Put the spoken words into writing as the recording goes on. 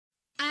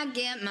I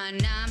get my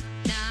nom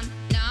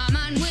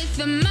on with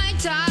the My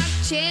Talk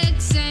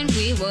chicks, and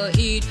we will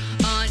eat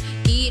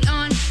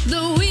on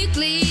the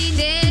weekly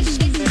dish.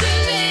 It's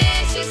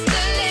delicious,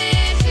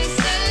 delicious,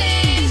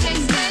 delicious,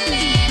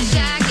 delicious.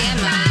 I get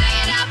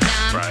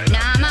my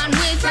nom on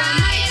with the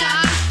My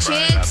Talk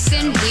chicks,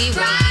 and we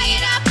will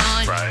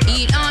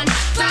eat on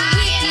the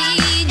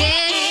weekly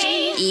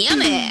dish.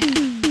 Yummy.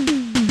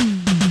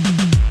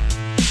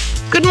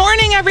 Good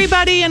morning,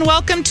 everybody, and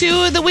welcome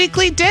to the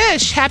Weekly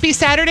Dish. Happy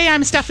Saturday.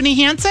 I'm Stephanie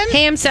Hansen.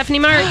 Hey, I'm Stephanie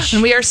March.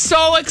 And we are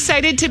so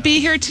excited to be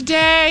here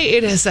today.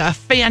 It is a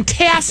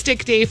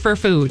fantastic day for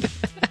food.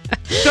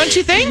 Don't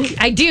you think?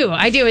 I do.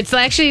 It's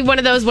actually one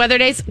of those weather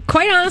days.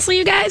 Quite honestly,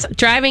 you guys,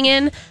 driving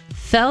in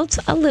felt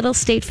a little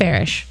state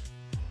fairish.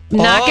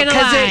 Not going to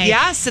lie.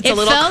 It's a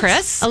little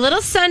crisp. A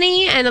little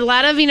sunny and a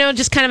lot of,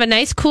 just kind of a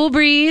nice cool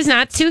breeze,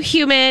 not too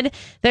humid.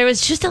 There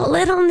was just a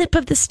little nip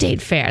of the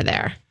state fair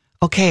there.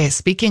 Okay,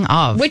 speaking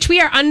of. Which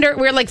we're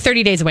like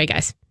 30 days away,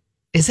 guys.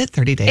 Is it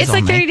 30 days It's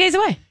only? like 30 days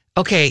away.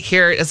 Okay,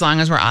 here, as long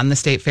as we're on the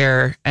state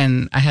fair,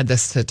 and I had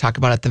this to talk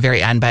about at the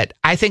very end, but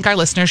I think our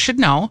listeners should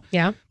know.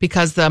 Yeah.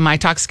 Because the My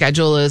Talk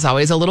schedule is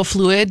always a little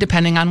fluid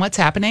depending on what's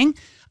happening.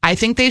 I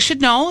think they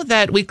should know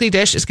that Weekly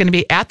Dish is going to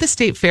be at the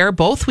state fair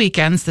both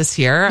weekends this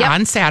year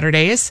on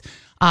Saturdays.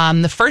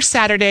 The first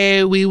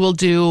Saturday, we will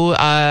do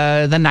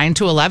the 9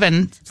 to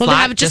 11 slot, we'll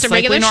have just a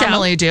regular like we show.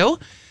 normally do.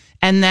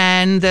 And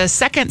then the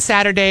second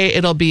Saturday,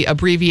 it'll be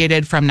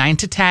abbreviated from 9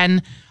 to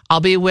 10. I'll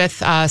be with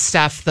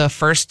Steph the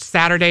first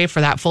Saturday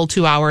for that full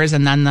 2 hours.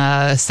 And then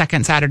the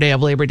second Saturday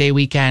of Labor Day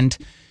weekend,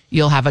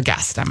 you'll have a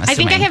guest, I'm assuming. I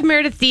think I have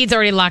Meredith Deeds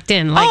already locked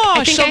in. I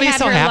think she'll I be had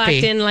so her happy.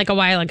 locked in like a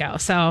while ago.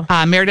 So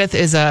Meredith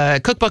is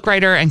a cookbook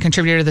writer and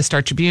contributor to the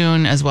Star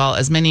Tribune, as well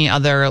as many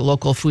other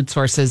local food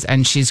sources,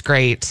 and she's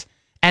great.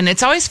 And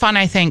it's always fun,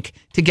 I think,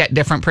 to get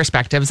different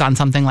perspectives on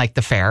something like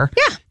the fair.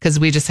 Yeah.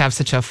 Because we just have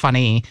such a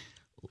funny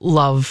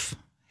love.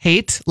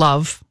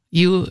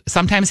 You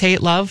sometimes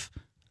hate love.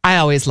 I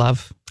always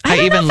love. I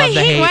even love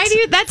the hate. Why do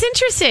you? That's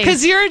interesting.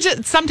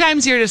 Because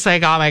sometimes you're just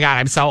like, oh my God,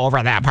 I'm so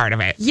over that part of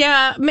it.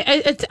 Yeah,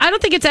 I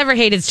don't think it's ever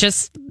hate. It's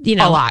just a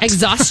lot.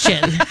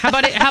 exhaustion. How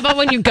about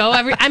when you go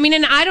and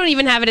I don't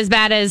even have it as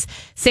bad as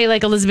say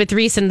like Elizabeth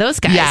Reese and those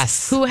guys.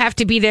 Yes. Who have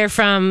to be there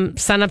from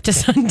sun up to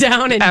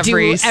sundown and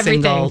Every do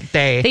everything. single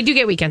day. They do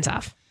get weekends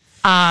off.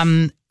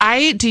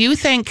 Do you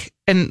think,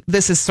 and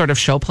this is sort of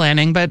show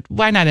planning, but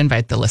why not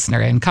invite the listener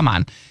in? Come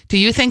on. Do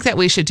you think that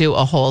we should do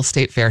a whole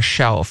state fair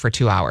show for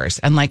 2 hours?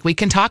 And we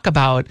can talk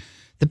about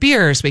the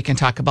beers, we can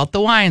talk about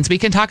the wines, we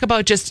can talk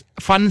about just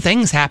fun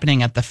things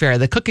happening at the fair,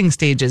 the cooking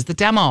stages, the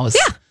demos.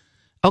 Yeah.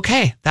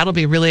 Okay, that'll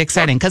be really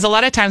exciting because a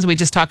lot of times we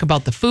just talk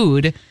about the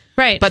food.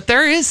 Right. But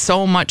there is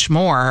so much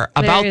more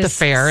about the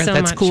fair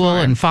that's cool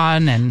and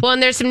fun. And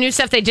there's some new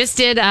stuff they just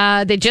did.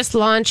 They just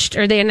launched,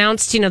 or they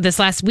announced, this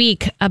last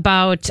week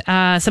about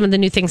some of the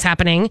new things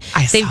happening.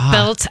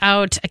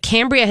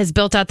 Cambria has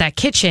built out that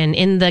kitchen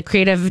in the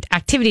Creative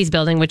Activities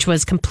building, which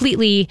was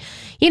completely,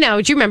 do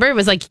you remember? It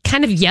was like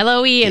kind of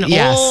yellowy and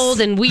old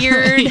and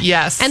weird.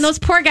 Yes. And those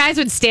poor guys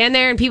would stand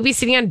there and people be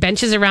sitting on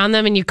benches around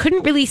them and you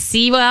couldn't really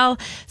see well.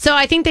 So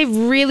I think they've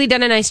really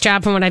done a nice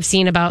job from what I've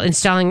seen about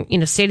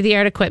installing,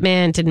 state-of-the-art equipment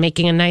and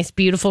making a nice,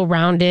 beautiful,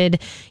 rounded,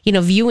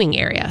 viewing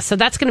area. So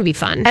that's going to be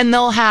fun. And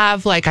they'll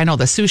have, I know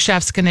the sous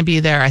chef's going to be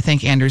there. I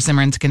think Andrew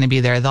Zimmern's going to be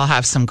there. They'll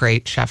have some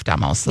great chef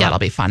demos, so that'll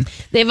be fun.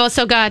 They've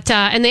also got,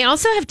 and they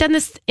also have done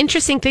this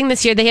interesting thing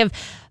this year. They have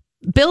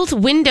built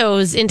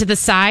windows into the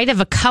side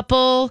of a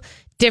couple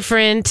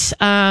different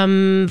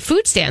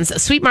food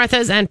stands. Sweet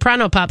Martha's and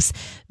Prano Pups,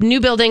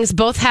 new buildings,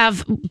 both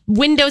have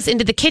windows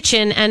into the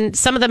kitchen, and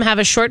some of them have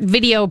a short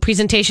video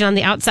presentation on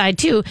the outside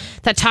too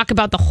that talk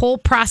about the whole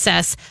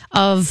process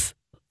of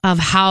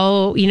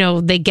how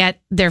they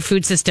get their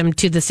food system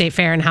to the state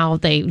fair and how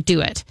they do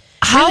it.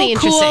 Really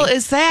how cool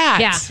is that?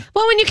 Yeah.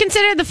 Well, when you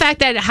consider the fact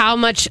that how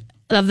much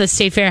of the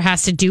state fair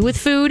has to do with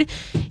food,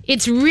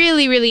 it's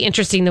really, really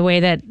interesting the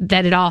way that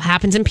it all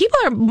happens. And people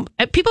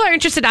are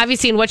interested,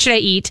 obviously, in what should I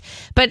eat.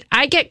 But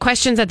I get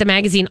questions at the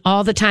magazine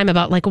all the time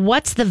about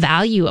what's the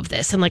value of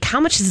this and how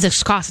much does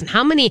this cost and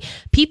how many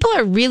people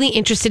are really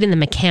interested in the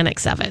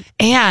mechanics of it.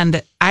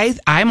 And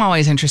I'm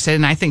always interested,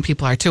 and I think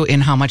people are too, in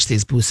how much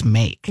these booths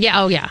make.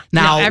 Yeah. Oh, yeah.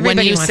 Now, when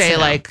you say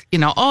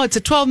it's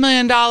a $12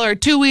 million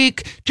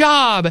 2-week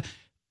job.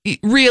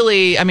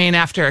 Really,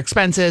 after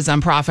expenses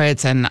and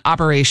profits and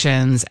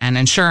operations and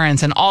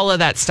insurance and all of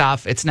that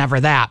stuff, it's never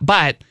that.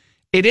 But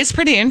it is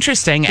pretty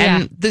interesting. Yeah.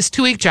 And this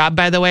 2-week job,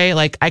 by the way,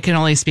 I can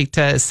only speak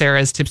to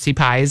Sarah's Tipsy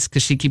Pies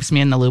because she keeps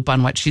me in the loop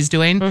on what she's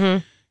doing. Mm-hmm.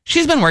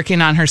 She's been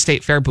working on her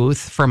state fair booth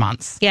for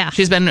months. Yeah.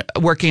 She's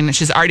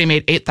already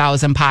made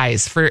 8,000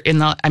 pies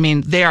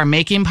they are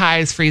making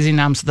pies, freezing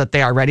them so that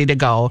they are ready to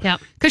go.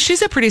 Yep. Because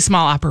she's a pretty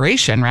small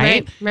operation,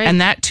 right? Right. And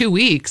that 2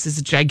 weeks is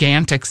a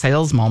gigantic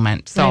sales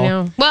moment. So, I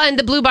know. Well, and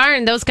the Blue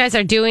Barn, those guys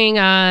are doing,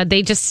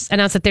 they just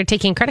announced that they're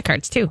taking credit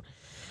cards too.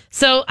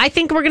 So I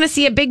think we're going to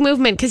see a big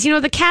movement because,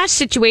 the cash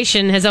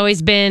situation has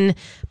always been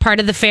part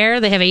of the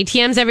fair. They have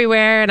ATMs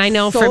everywhere. And I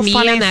know for me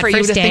on that for first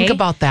you to day, think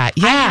about that.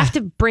 Yeah. I have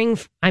to bring,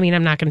 I'm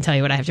not going to tell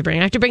you what I have to bring.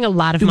 I have to bring a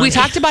lot of money. We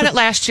talked about it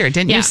last year.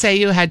 Didn't you say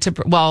you had to,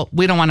 well,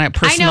 we don't want to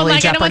personally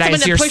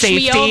jeopardize your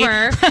safety. I don't want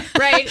someone to push me over,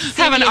 right?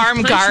 Have an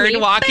armed guard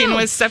walking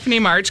with Stephanie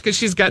March because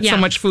she's got so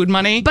much food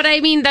money. But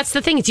that's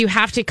the thing is you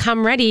have to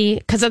come ready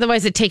because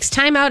otherwise it takes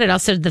time out. It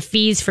also the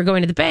fees for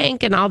going to the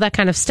bank and all that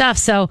kind of stuff.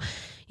 So,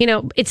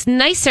 it's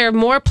nicer.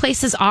 More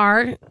places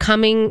are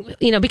coming,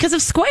 because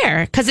of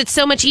Square, because it's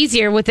so much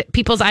easier with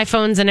people's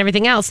iPhones and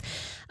everything else.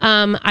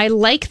 I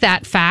like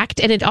that fact.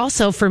 And it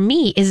also, for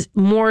me, is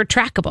more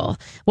trackable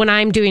when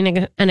I'm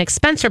doing an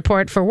expense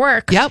report for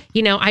work. Yep.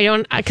 I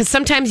don't, because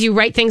sometimes you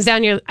write things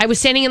down. I was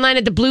standing in line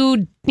at the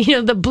Blue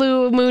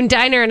Moon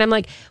Diner, and I'm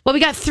like, well,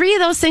 we got 3 of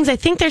those things. I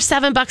think they're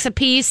 $7 a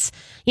piece.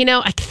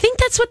 I think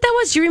that's what that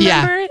was. You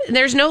remember? Yeah.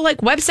 There's no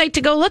website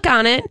to go look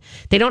on it.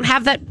 They don't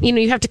have that.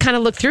 You have to kind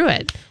of look through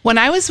it. When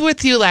I was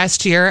with you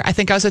last year, I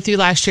think I was with you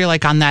last year,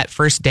 on that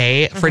first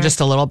day for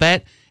just a little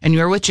bit. And you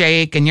were with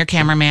Jake and your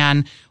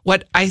cameraman.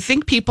 What I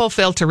think people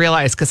fail to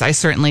realize, because I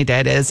certainly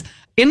did, is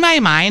in my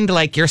mind,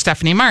 you're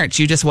Stephanie March.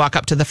 You just walk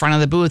up to the front of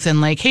the booth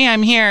and hey,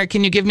 I'm here.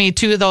 Can you give me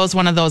 2 of those,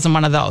 1 of those, and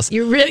 1 of those?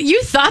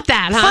 You thought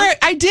that, huh?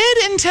 I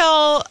did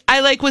until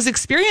I was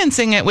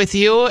experiencing it with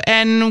you,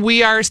 and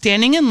we are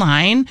standing in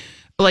line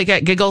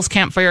at Giggles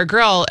Campfire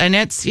Grill, and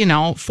it's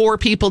 4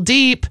 people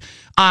deep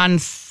on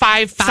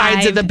 5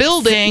 sides of the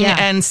building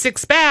and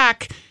 6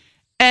 back.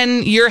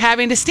 And you're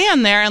having to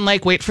stand there and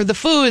wait for the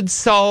food.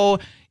 So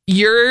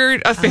you're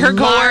a fair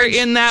goer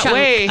in that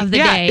way. Of the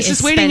day it's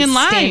just waiting in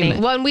line.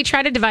 Standing. Well, and we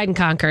try to divide and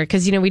conquer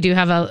because we do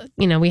have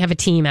we have a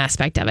team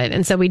aspect of it,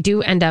 and so we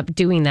do end up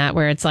doing that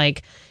where it's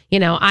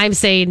I'm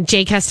saying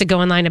Jake has to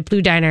go in line at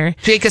Blue Diner.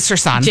 Jake is her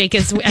son. Jake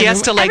is. He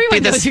has to be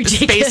the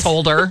space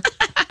holder.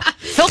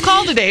 He'll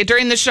call today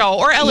during the show,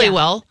 or Ellie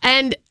will.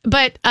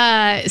 But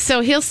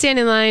so he'll stand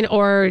in line,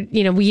 or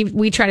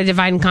we try to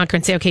divide and conquer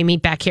and say, okay,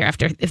 meet back here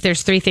if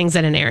there's 3 things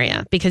in an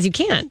area, because you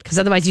can't, because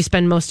otherwise you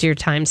spend most of your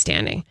time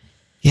standing.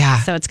 Yeah.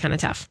 So it's kind of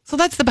tough. So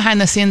that's the behind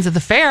the scenes of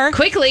the fair.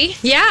 Quickly.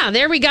 Yeah,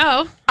 there we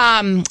go.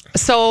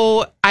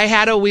 So I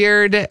had a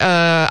weird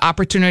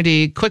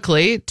opportunity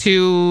quickly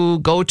to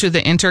go to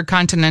the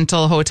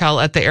Intercontinental Hotel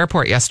at the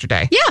airport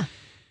yesterday. Yeah.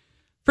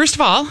 First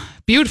of all,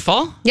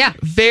 beautiful. Yeah.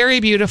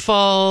 Very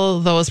beautiful.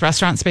 Those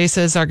restaurant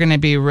spaces are going to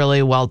be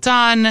really well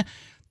done.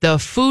 The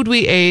food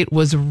we ate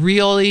was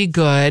really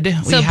good.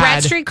 So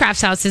Bradstreet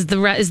Crafts House is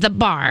the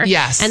bar.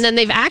 Yes. And then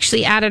they've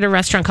actually added a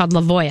restaurant called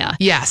Lavoya.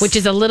 Yes. Which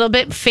is a little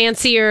bit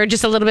fancier,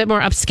 just a little bit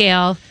more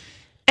upscale.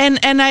 And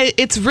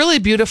it's really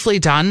beautifully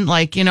done.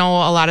 A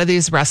lot of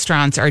these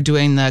restaurants are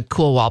doing the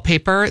cool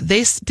wallpaper.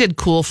 They did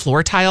cool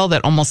floor tile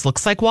that almost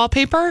looks like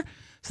wallpaper.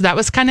 So that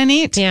was kind of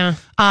neat. Yeah.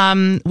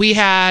 We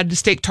had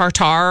steak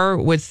tartare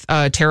with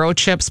taro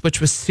chips, which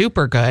was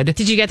super good.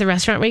 Did you get the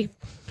restaurant week?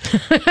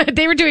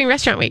 They were doing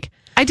restaurant week.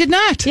 I did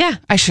not. Yeah.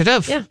 I should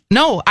have. Yeah.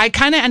 No, I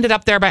kind of ended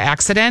up there by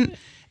accident.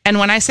 And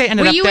when I say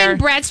ended up there... Were you in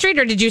Bradstreet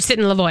or did you sit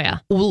in Lavoya?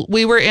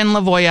 We were in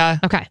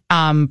Lavoya. Okay.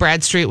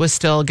 Bradstreet was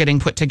still getting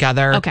put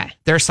together. Okay.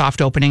 Their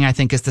soft opening, I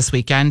think, is this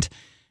weekend.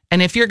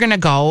 And if you're going to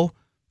go,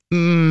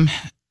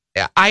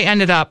 I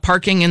ended up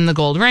parking in the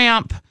Gold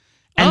Ramp.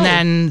 And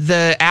then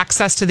the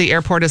access to the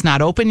airport is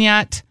not open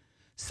yet.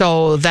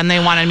 So then they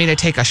wanted me to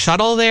take a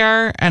shuttle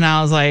there. And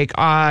I was like,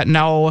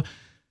 no.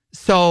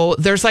 So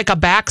there's a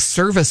back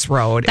service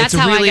road. That's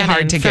it's how really I got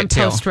hard to get to.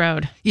 Post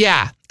Road.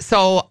 Yeah.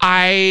 So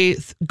I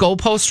go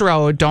Post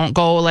Road. Don't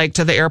go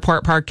to the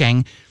airport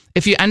parking.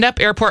 If you end up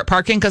airport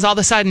parking, because all of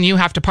a sudden you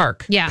have to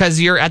park. Yeah. Because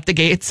you're at the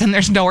gates and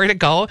there's nowhere to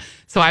go.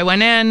 So I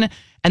went in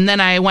and then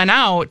I went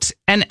out.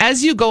 And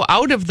as you go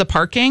out of the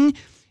parking,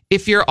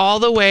 if you're all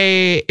the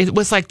way, it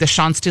was like the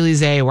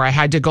Champs-Élysées where I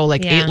had to go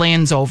 8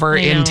 lanes over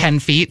in 10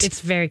 feet.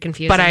 It's very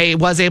confusing. But I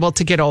was able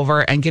to get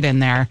over and get in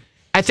there.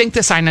 I think the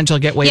signage will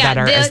get way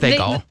better as they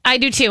go. I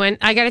do too. And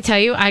I got to tell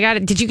you,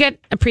 did you get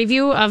a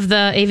preview of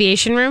the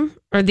aviation room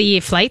or the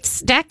flights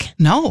deck?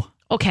 No.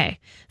 Okay.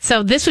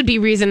 So this would be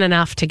reason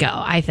enough to go,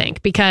 I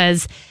think,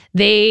 because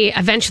they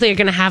eventually are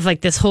going to have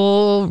this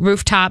whole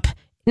rooftop.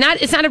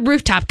 It's not a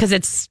rooftop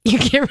because you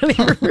can't really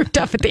have a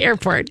rooftop at the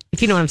airport,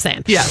 if you know what I'm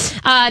saying. Yes.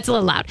 It's a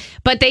little loud.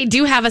 But they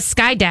do have a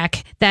sky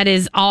deck that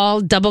is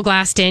all double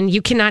glassed in.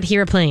 You cannot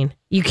hear a plane.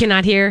 You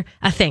cannot hear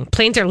a thing.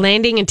 Planes are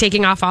landing and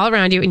taking off all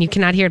around you, and you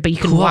cannot hear it, but you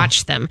can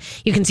watch them.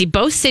 You can see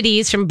both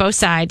cities from both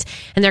sides,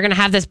 and they're going to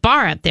have this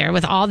bar up there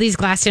with all these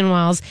glassed-in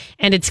walls,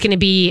 and it's going to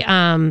be,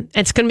 I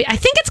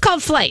think it's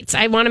called Flights.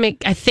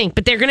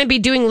 But they're going to be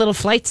doing little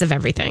flights of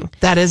everything.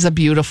 That is a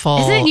beautiful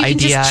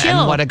idea,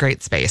 and what a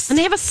great space. And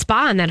they have a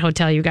spa in that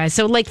hotel, you guys.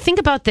 So, think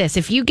about this.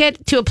 If you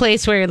get to a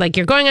place where,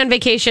 you're going on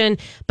vacation,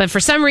 but for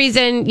some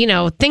reason,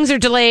 things are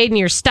delayed and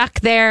you're stuck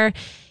there,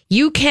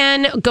 you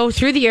can go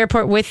through the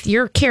airport with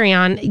your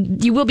carry-on.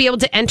 You will be able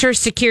to enter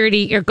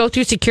security or go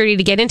through security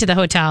to get into the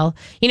hotel.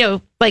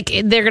 They're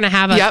going to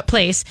have a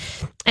place.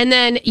 And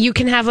then you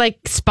can have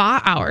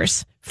spa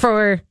hours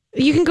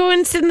you can go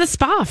and sit in the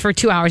spa for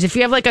 2 hours. If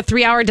you have a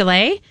 3-hour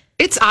delay,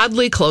 It's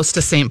oddly close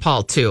to St.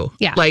 Paul, too.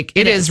 Yeah, Like,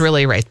 it is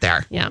really right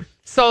there. Yeah.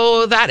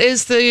 So that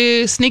is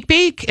the sneak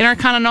peek.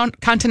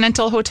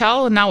 Intercontinental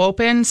Hotel, now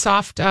open,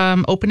 soft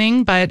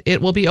opening, but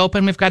it will be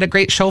open. We've got a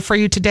great show for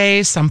you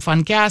today, some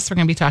fun guests. We're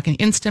going to be talking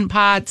Instant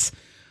Pots.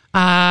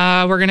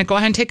 We're going to go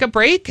ahead and take a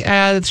break.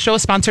 The show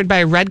is sponsored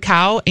by Red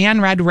Cow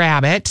and Red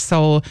Rabbit.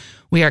 So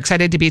we are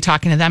excited to be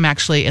talking to them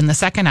actually in the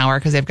second hour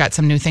because they've got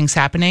some new things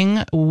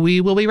happening.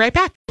 We will be right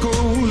back.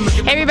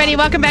 Hey, everybody.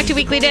 Welcome back to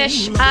Weekly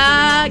Dish.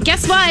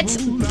 Guess what?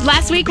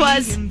 Last week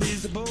was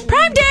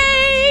Prime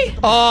Day.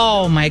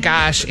 Oh, my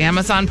gosh.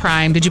 Amazon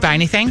Prime. Did you buy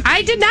anything?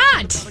 I did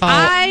not.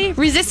 I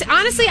resisted.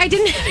 Honestly, I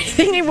didn't have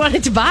anything I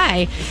wanted to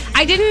buy.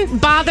 I didn't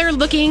bother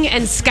looking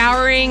and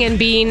scouring and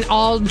being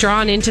all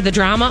drawn into the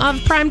drama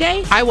of Prime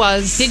Day. I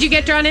was. Did you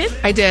get drawn in?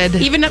 I did.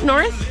 Even up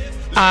north?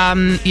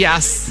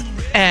 Yes.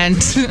 And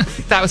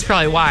that was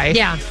probably why.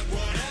 Yeah.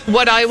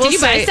 What I will Did you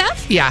say, buy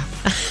stuff? Yeah.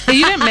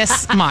 You didn't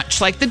miss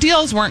much. Like, the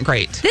deals weren't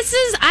great.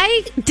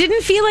 I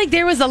didn't feel like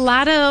there was a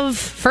lot of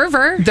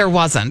fervor. There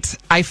wasn't.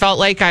 I felt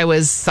like I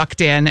was sucked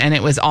in and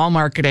it was all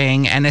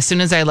marketing. And as soon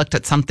as I looked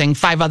at something,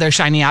 5 other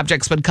shiny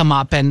objects would come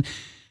up. And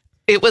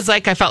it was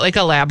like I felt like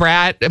a lab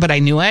rat, but I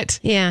knew it.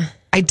 Yeah.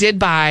 I did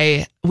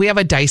buy, we have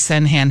a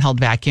Dyson handheld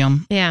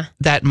vacuum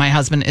that my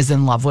husband is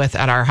in love with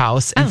at our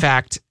house. In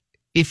fact,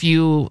 if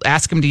you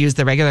ask him to use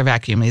the regular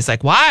vacuum, he's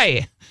like,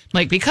 why?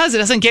 Like, because it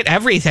doesn't get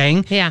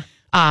everything. Yeah.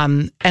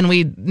 And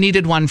we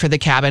needed one for the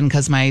cabin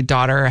because my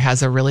daughter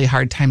has a really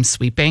hard time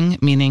sweeping,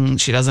 meaning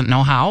she doesn't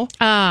know how.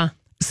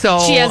 So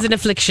she has an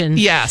affliction.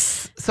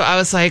 Yes. So I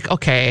was like,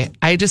 okay,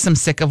 I just am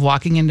sick of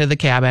walking into the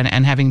cabin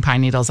and having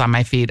pine needles on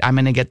my feet. I'm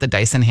going to get the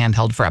Dyson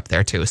handheld for up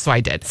there too. So I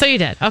did. So you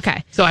did.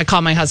 Okay. So I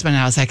called my husband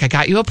and I was like, I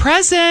got you a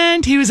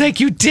present. He was like,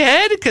 you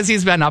did? Because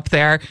he's been up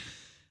there.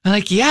 I'm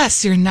like,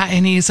 yes, you're not.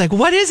 And he's like,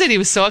 what is it? He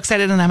was so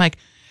excited. And I'm like,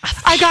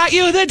 I got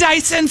you the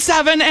Dyson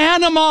 7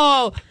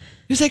 Animal.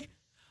 He was like,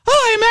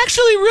 oh, I'm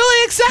actually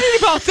really excited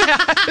about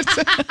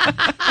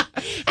that.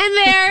 And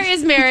there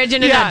is marriage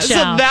in a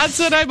nutshell. So that's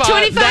what I bought.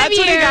 25 That's years.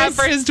 what he got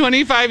for his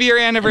 25-year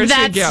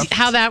anniversary gift. That's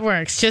how that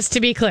works, just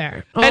to be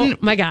clear. Oh,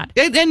 my God.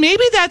 And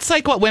maybe that's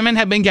like what women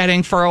have been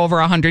getting for over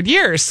 100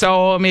 years.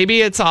 So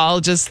maybe it's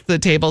all just the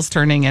tables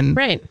turning and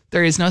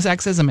there is no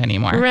sexism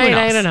anymore. Right.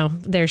 I don't know.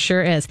 There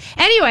sure is.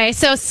 Anyway,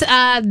 so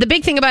the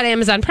big thing about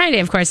Amazon Prime Day,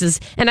 of course,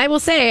 is, and I will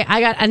say, I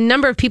got a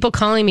number of people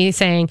calling me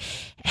saying,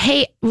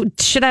 hey,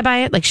 should I buy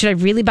it? Like, should I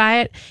really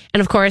buy it?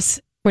 And of course,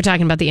 we're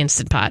talking about the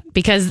Instant Pot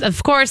because,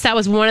 of course, that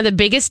was one of the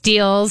biggest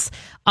deals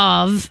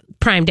of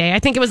Prime Day. I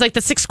think it was like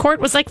the 6 quart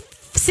was like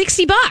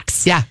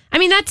 $60. Yeah. I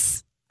mean,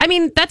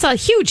 that's a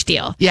huge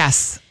deal.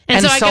 Yes.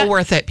 And so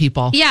worth it,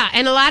 people. Yeah.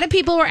 And a lot of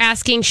people were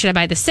asking, should I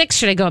buy the 6?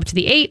 Should I go up to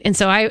the 8? And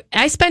so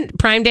I spent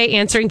Prime Day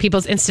answering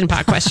people's Instant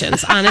Pot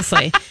questions,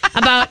 honestly,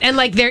 and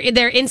like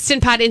their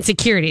Instant Pot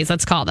insecurities,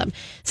 let's call them.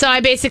 So I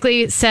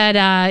basically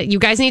said, you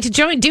guys need to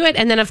do it.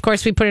 And then, of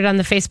course, we put it on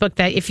the Facebook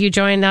that if you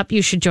join up,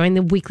 you should join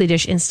the Weekly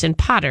Dish Instant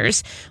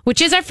Potters,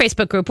 which is our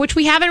Facebook group, which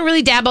we haven't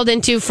really dabbled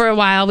into for a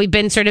while. We've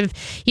been sort of,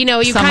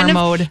 summer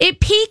mode.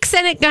 It peaks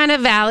and it kind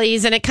of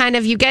valleys and it kind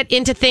of, you get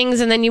into things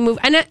and then you move.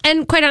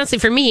 And quite honestly,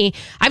 for me,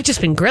 I've just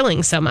been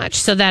grilling so much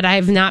so that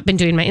I've not been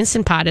doing my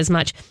Instant Pot as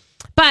much.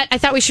 But I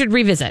thought we should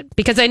revisit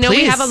because I know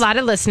we have a lot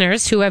of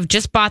listeners who have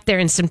just bought their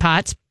Instant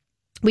Pots.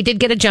 We did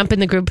get a jump in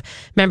the group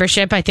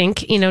membership, I think,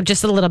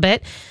 just a little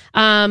bit.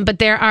 But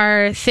there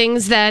are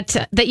things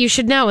that you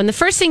should know. And the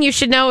first thing you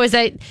should know is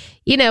that,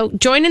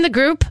 join in the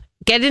group,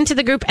 get into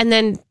the group, and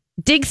then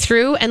dig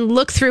through and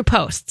look through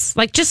posts.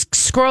 Like, just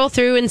scroll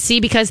through and see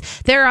because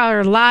there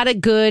are a lot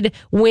of good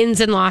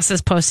wins and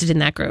losses posted in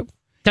that group.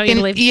 Don't you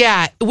believe?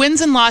 Yeah. Wins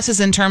and losses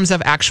in terms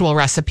of actual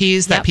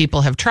recipes that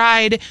people have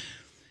tried.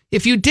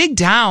 If you dig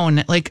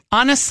down, like,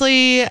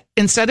 honestly,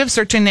 instead of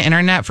searching the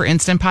internet for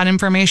Instant Pot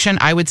information,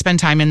 I would spend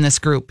time in this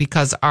group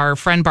because our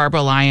friend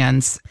Barbara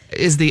Lyons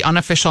is the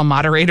unofficial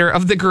moderator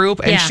of the group.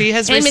 And she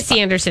has... And Missy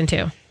Anderson,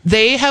 too.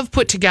 They have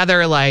put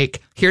together,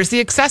 like, here's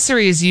the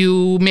accessories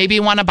you maybe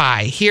want to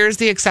buy. Here's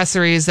the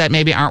accessories that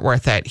maybe aren't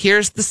worth it.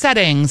 Here's the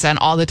settings and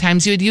all the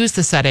times you'd use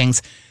the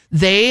settings.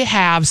 They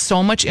have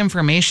so much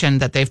information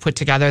that they've put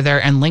together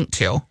there and linked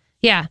to.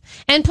 Yeah.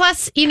 And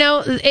plus,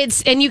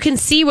 and you can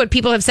see what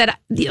people have said.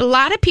 A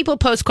lot of people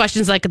post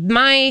questions like,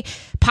 my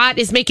pot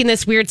is making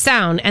this weird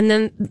sound. And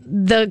then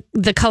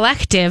the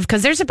collective,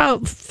 because there's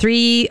about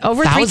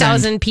over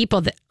 3,000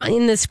 people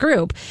in this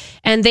group,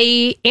 and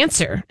they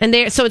answer.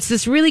 And so it's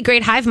this really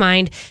great hive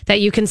mind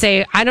that you can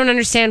say, I don't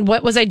understand.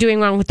 What was I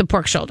doing wrong with the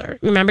pork shoulder?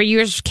 Remember,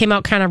 yours came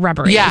out kind of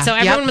rubbery. Yeah. And so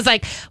everyone was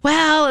like,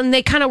 well, and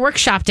they kind of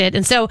workshopped it.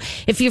 And so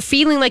if you're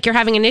feeling like you're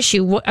having an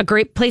issue, a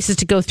great place is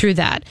to go through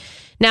that.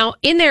 Now,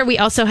 in there, we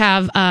also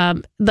have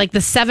like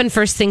the 7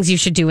 first things you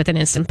should do with an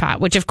Instant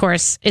Pot, which of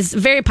course is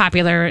very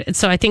popular.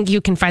 So I think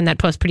you can find that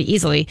post pretty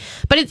easily.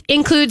 But it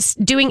includes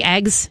doing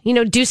eggs.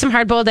 Do some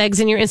hard-boiled eggs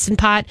in your Instant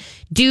Pot.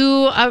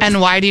 And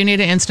why do you need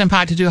an Instant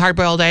Pot to do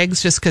hard-boiled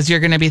eggs? Just because you're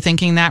going to be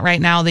thinking that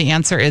right now? The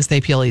answer is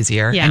they peel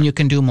easier, and you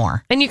can do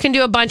more. And you can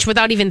do a bunch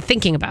without even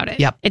thinking about it.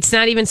 Yep. It's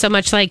not even so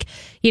much like,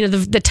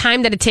 the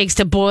time that it takes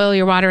to boil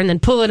your water and then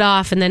pull it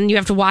off, and then you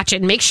have to watch it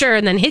and make sure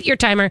and then hit your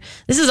timer.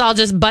 This is all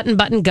just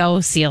button,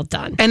 go, seal,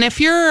 done. And if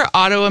you're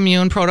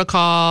autoimmune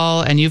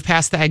protocol and you've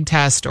passed the egg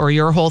test, or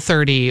your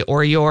Whole30,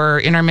 or your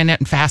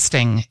intermittent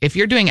fasting, if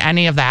you're doing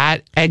any of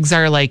that, eggs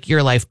are like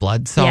your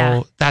lifeblood.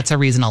 So that's a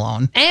reason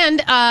alone.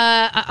 And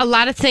a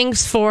lot of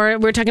things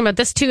we're talking about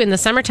this too in the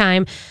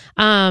summertime.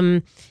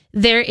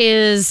 There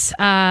is,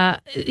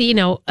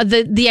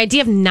 the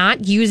idea of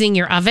not using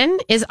your oven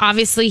is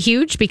obviously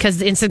huge because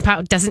the Instant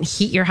Pot doesn't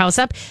heat your house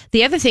up.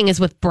 The other thing is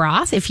with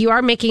broth. If you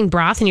are making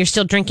broth and you're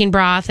still drinking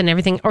broth and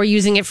everything, or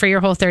using it for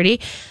your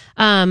Whole30,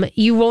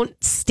 you won't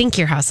stink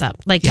your house up.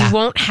 You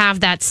won't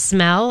have that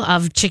smell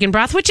of chicken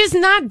broth, which is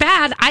not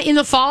bad. In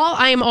the fall,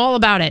 I am all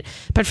about it.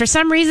 But for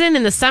some reason,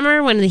 in the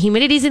summer, when the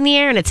humidity's in the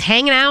air and it's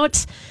hanging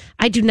out,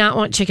 I do not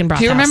want chicken broth.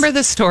 Do you remember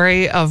the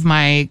story of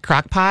my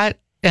crock pot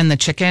and the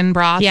chicken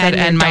broth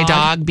and my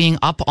dog being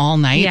up all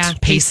night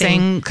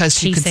pacing because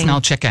she could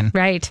smell chicken?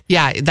 Right.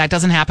 Yeah, that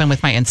doesn't happen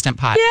with my Instant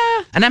Pot.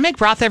 Yeah. And I make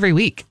broth every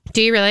week.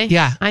 Do you really?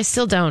 Yeah. I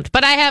still don't.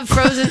 But I have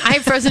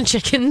frozen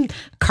chicken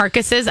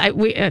carcasses.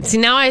 See,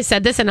 now I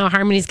said this, and now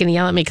Harmony's going to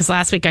yell at me because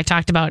last week I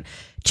talked about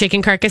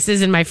chicken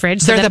carcasses in my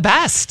fridge. They're the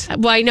best.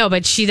 Well, I know,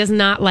 but she does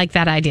not like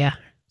that idea.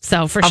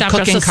 So for Shop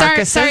cooking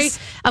carcasses? Sorry,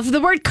 of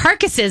the word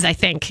carcasses, I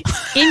think,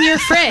 in your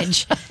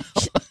fridge.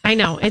 I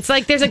know. It's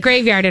like there's a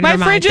graveyard in her mind.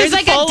 My fridge is There's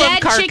like full a of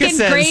dead chicken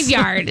carcasses.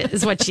 graveyard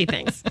is what she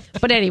thinks.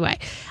 But anyway.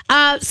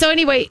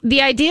 The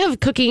idea of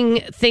cooking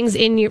things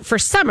for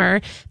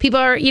summer, people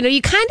are,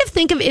 you kind of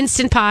think of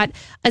Instant Pot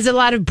as a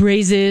lot of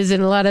braises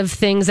and a lot of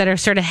things that are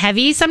sort of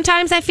heavy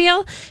sometimes, I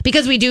feel,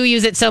 because we do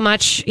use it so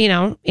much,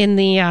 in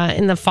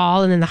the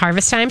fall and in the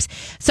harvest times.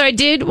 So I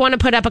did want to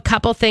put up a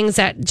couple things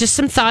just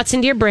some thoughts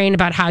into your brain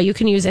about how you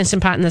can use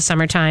Instant Pot in the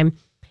summertime.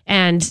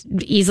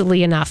 And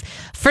easily enough.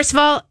 First of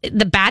all,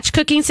 the batch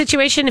cooking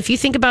situation, if you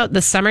think about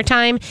the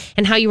summertime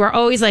and how you are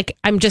always like,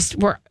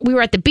 we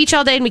were at the beach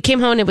all day and we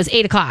came home and it was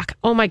 8:00.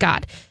 Oh my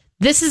God.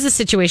 This is a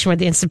situation where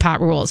the Instant Pot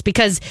rules,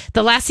 because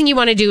the last thing you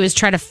want to do is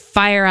try to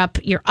fire up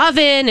your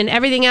oven and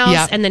everything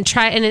else. And then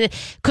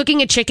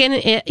cooking a chicken,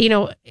 at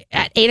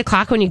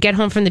 8:00 when you get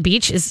home from the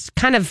beach is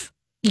kind of,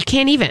 you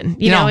can't even,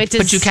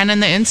 but you can in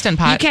the Instant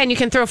Pot. You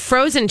can throw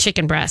frozen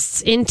chicken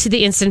breasts into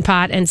the Instant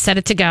Pot and set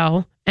it to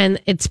go. And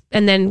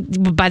then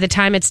by the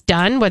time it's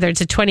done, whether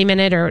it's a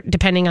 20-minute or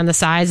depending on the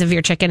size of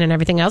your chicken and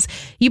everything else,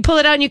 you pull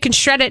it out and you can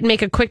shred it and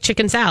make a quick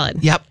chicken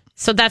salad. Yep.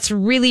 So that's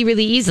really,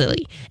 really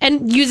easily.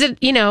 And use it,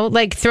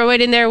 throw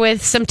it in there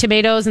with some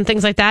tomatoes and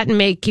things like that, and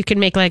you can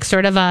make like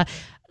sort of a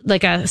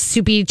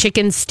soupy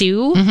chicken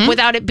stew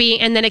without it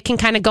being, and then it can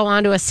kind of go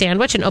onto a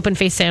sandwich, an open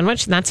face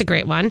sandwich. And that's a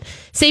great one.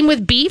 Same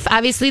with beef,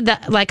 obviously,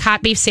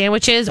 hot beef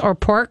sandwiches or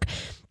pork.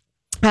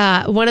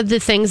 One of the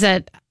things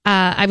that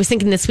I was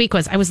thinking this week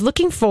was I've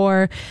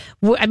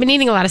been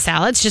eating a lot of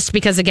salads just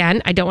because,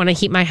 again, I don't want to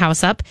heat my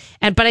house up.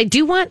 But I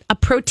do want a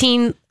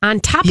protein on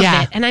top of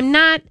it. And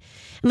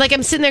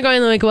I'm sitting there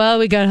going well,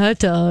 we got hot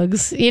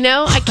dogs.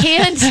 I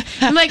can't.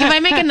 I'm like, if I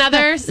make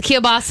another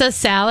kielbasa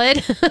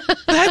salad.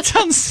 That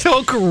sounds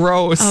so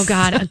gross. Oh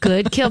God, a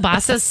good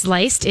kielbasa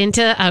sliced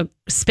into a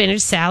spinach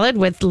salad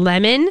with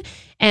lemon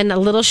and a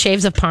little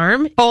shaves of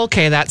parm.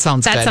 Okay, that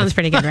sounds good. That sounds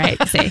pretty good,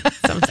 right? See,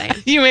 that's what I'm saying.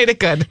 You made it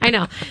good. I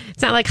know.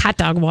 It's not like hot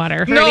dog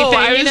water or no, anything.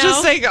 I was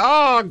just saying,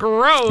 oh,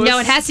 gross. No,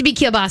 it has to be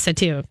kielbasa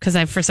too, because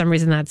for some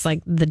reason that's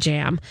like the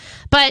jam.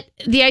 But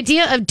the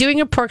idea of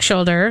doing a pork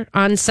shoulder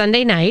on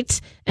Sunday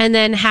night and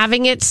then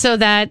having it so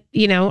that,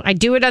 I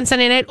do it on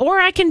Sunday night, or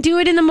I can do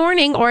it in the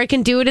morning, or I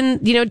can do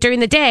it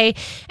during the day,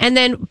 and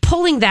then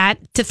pulling that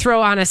to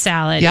throw on a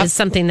salad is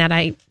something that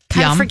I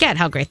kind of forget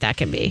how great that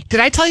can be. Did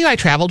I tell you I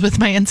traveled with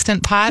my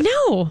Instant Pot?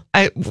 No.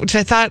 Which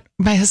I thought,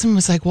 my husband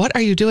was like, what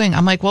are you doing?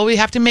 I'm like, well, we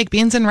have to make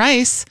beans and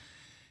rice.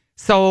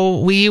 So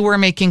we were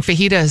making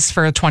fajitas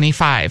for a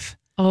 25.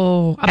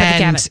 Oh, I'll bet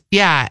the cabin.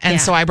 Yeah. And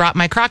so I brought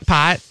my crock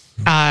pot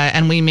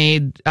and we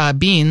made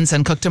beans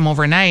and cooked them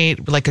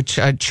overnight, like a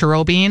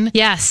churro bean.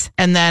 Yes.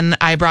 And then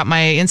I brought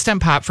my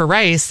Instant Pot for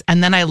rice,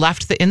 and then I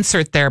left the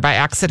insert there by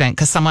accident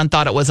because someone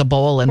thought it was a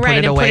bowl and put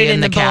it away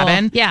in the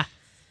cabin. Yeah.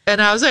 And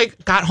I was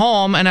like, got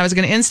home and I was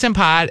going to Instant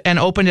Pot and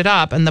opened it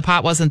up and the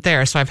pot wasn't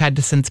there. So I've had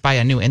to since buy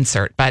a new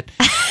insert. But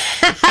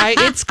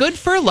it's good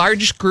for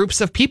large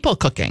groups of people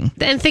cooking.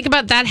 And think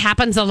about that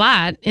happens a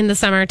lot in the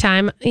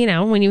summertime,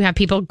 when you have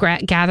people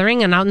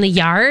gathering and out in the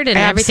yard and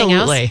everything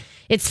else.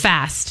 It's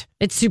fast.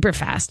 It's super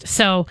fast.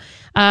 So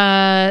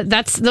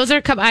those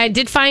are. I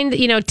did find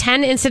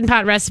 10 Instant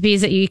Pot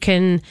recipes that you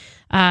can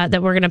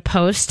that we're going to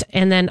post.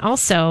 And then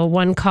also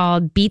one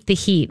called Beat the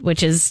Heat,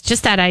 which is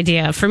just that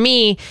idea. For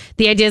me,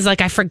 the idea is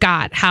like I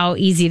forgot how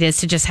easy it is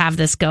to just have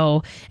this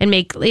go and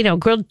make,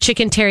 grilled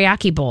chicken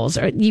teriyaki bowls,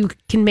 or you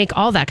can make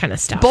all that kind of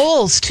stuff.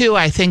 Bowls, too,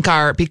 I think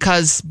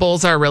because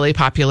bowls are really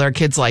popular.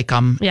 Kids like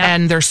them. Yep.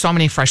 And there's so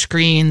many fresh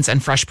greens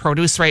and fresh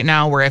produce right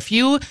now where if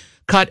you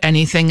cut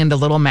anything into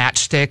little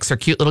matchsticks or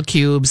cute little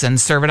cubes and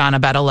serve it on a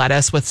bed of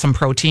lettuce with some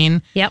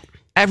protein. Yep.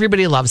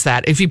 Everybody loves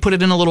that. If you put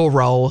it in a little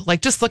row,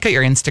 like just look at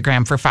your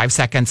Instagram for 5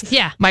 seconds.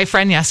 Yeah. My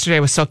friend yesterday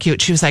was so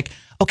cute. She was like,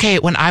 okay,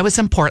 when I was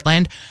in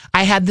Portland,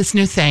 I had this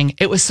new thing.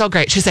 It was so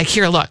great. She's like,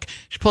 here, look.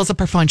 She pulls up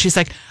her phone. She's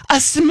like, a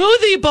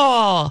smoothie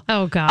bowl.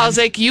 Oh, God. I was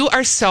like, you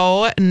are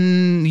so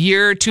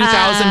year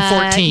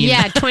 2014.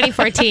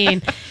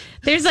 2014.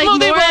 There's like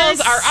smoothie more bowls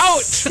are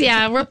out.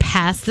 Yeah, we're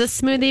past the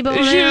smoothie bowl.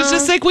 She was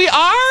just like, we are?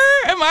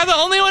 Am I the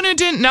only one who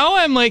didn't know?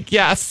 I'm like,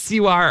 yes,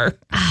 you are.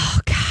 Oh,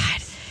 God.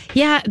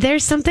 Yeah,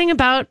 there's something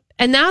about,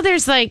 and now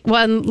there's like,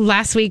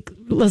 last week,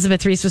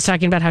 Elizabeth Reese was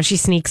talking about how she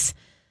sneaks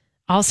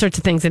all sorts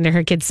of things into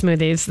her kids'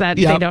 smoothies that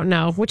they don't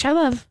know, which I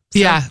love. So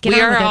yeah, we on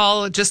are with it.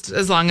 all, just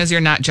as long as you're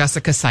not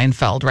Jessica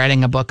Seinfeld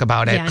writing a book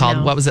about it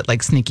called, what was it,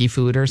 like Sneaky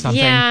Food or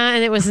something? Yeah,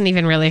 and it wasn't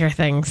even really her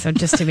thing. So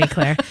just to be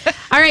clear.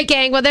 All right,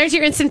 gang. Well, there's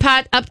your Instant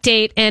Pot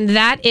update. And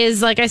that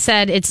is, like I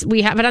said,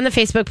 we have it on the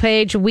Facebook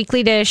page,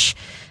 Weekly Dish,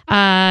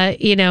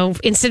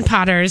 Instant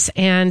Potters.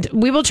 And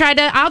I'll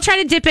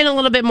try to dip in a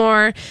little bit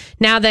more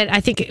now that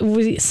I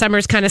think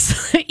summer's kind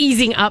of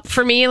easing up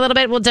for me a little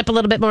bit. We'll dip a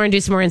little bit more and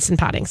do some more instant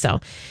potting. So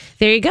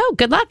there you go.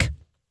 Good luck.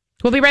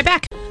 We'll be right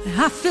back.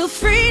 I feel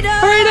freedom.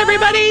 All right,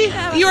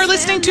 everybody. You are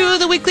listening to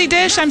The Weekly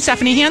Dish. I'm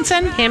Stephanie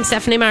Hansen. I'm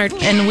Stephanie Mart.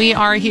 And we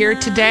are here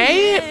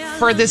today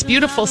for this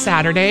beautiful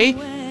Saturday.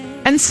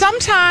 And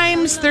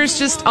sometimes there's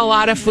just a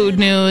lot of food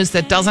news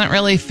that doesn't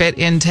really fit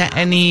into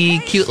any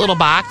cute little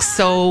box.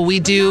 So we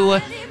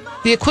do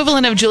the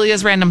equivalent of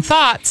Julia's Random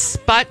Thoughts,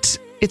 but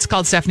it's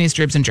called Stephanie's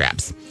Dribs and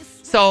Drabs.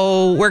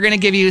 So we're going to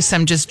give you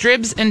some just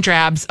dribs and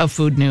drabs of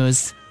food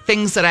news.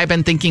 Things that I've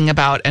been thinking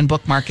about and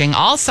bookmarking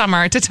all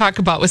summer to talk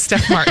about with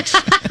Steph March.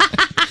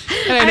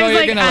 And I know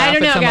you're going to laugh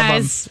at some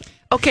of them.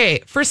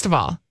 Okay, first of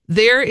all,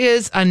 there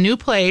is a new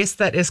place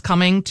that is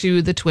coming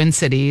to the Twin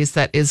Cities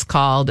that is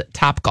called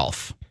Top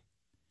Golf.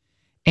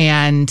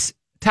 And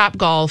Top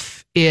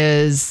Golf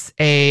is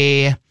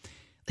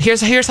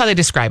here's how they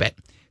describe it.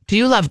 Do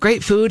you love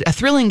great food, a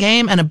thrilling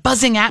game, and a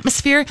buzzing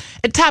atmosphere?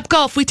 At Top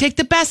Golf, we take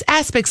the best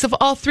aspects of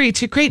all three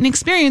to create an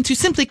experience you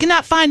simply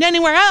cannot find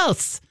anywhere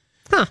else.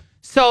 Huh.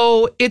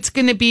 So it's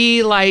going to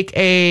be like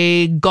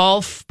a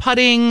golf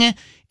putting.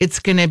 It's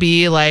going to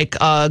be like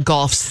a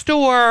golf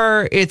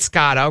store. It's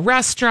got a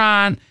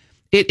restaurant.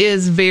 It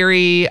is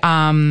very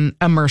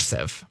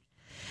immersive.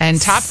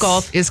 And Top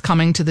Golf is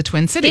coming to the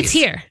Twin Cities. It's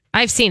here.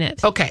 I've seen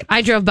it. Okay.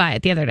 I drove by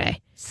it the other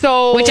day.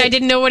 So, which I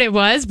didn't know what it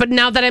was, but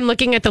now that I'm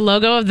looking at the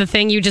logo of the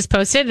thing you just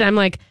posted, I'm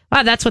like,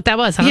 wow, that's what that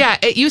was, huh? Yeah,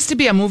 it used to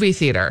be a movie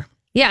theater.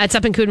 Yeah, it's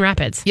up in Coon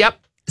Rapids. Yep.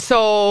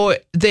 So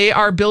they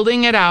are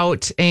building it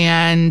out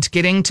and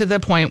getting to the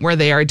point where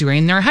they are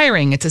doing their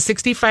hiring. It's a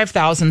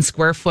 65,000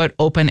 square foot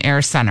open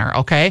air center.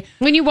 Okay.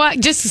 When you walk,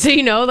 just so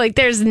you know, like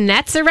there's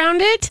nets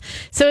around it.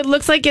 So it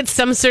looks like it's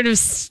some sort of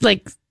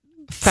like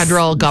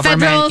federal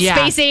government,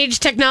 space age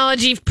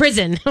technology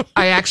prison.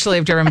 I actually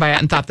have driven by it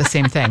and thought the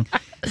same thing.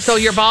 So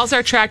your balls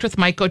are tracked with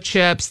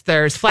microchips.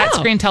 There's flat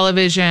screen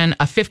television,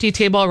 a 50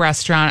 table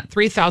restaurant,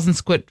 3,000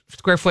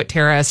 square foot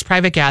terrace,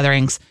 private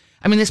gatherings.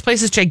 I mean, this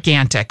place is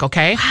gigantic,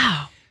 okay?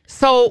 Wow.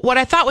 So what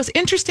I thought was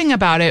interesting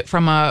about it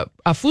from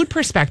a food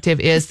perspective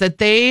is that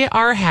they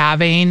are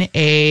having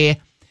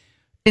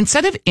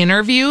instead of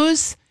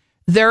interviews,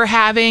 they're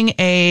having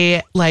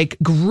a like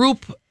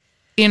group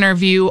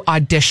interview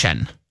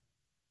audition.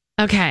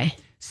 Okay.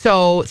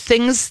 So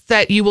things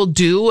that you will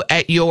do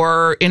at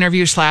your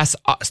interview slash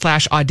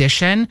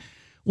audition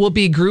will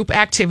be group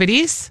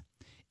activities,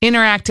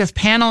 interactive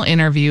panel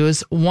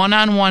interviews,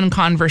 one-on-one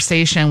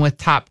conversation with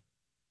Top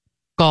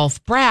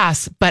Golf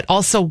brass, but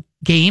also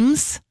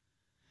games,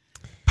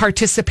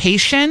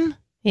 participation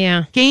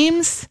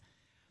games.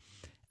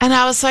 And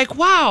I was like,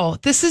 wow,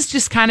 this is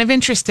just kind of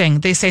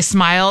interesting. They say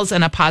smiles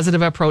and a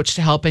positive approach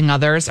to helping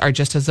others are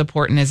just as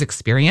important as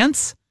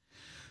experience.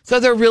 So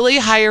they're really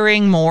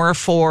hiring more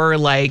for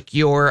like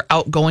your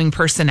outgoing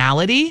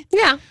personality.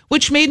 Yeah.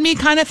 Which made me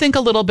kind of think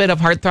a little bit of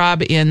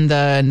Heartthrob in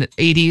the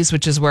 80s,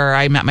 which is where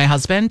I met my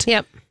husband.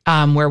 Yep.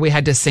 Where we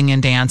had to sing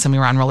and dance and we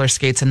were on roller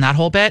skates and that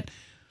whole bit.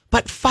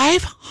 But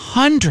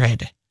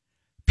 500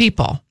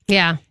 people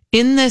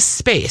in this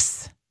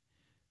space,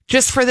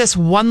 just for this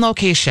one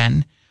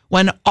location,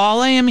 when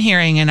all I am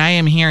hearing, and I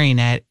am hearing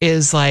it,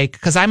 is like,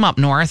 because I'm up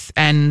north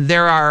and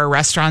there are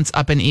restaurants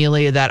up in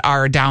Ely that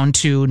are down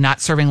to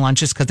not serving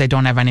lunches because they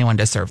don't have anyone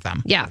to serve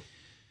them. Yeah.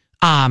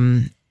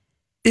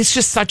 It's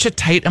just such a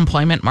tight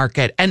employment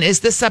market. And is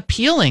this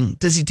appealing?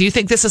 Do you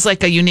think this is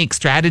like a unique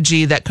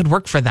strategy that could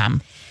work for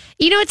them?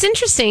 You know, it's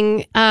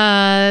interesting.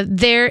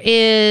 There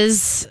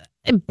is,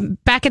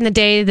 back in the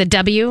day,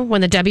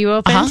 when the W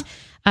opened,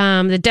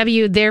 the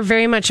W, they're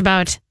very much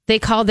about, they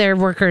call their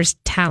workers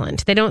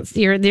talent.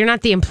 You're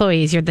not the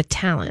employees, you're the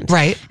talent.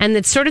 Right. And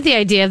it's sort of the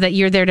idea that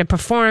you're there to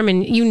perform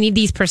and you need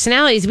these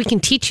personalities. We can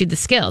teach you the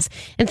skills.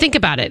 And think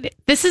about it.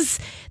 This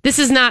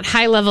is not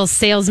high level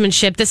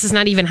salesmanship. This is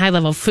not even high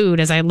level food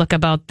as I look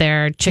about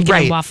their chicken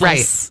and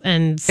waffles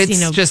and,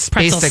 it's just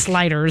pretzel basic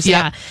sliders.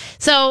 Yep. Yeah.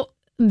 So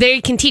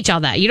they can teach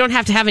all that. You don't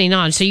have to have any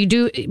knowledge. So you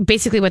do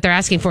basically what they're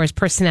asking for is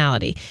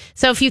personality.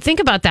 So if you think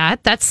about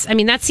that, that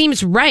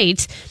seems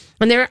right.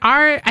 And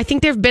I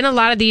think there have been a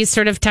lot of these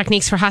sort of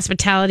techniques for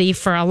hospitality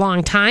for a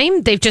long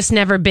time. They've just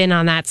never been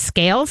on that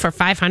scale for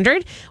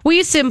 500. We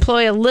used to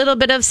employ a little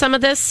bit of some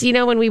of this,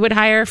 when we would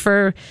hire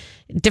for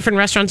different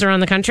restaurants around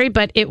the country,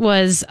 but it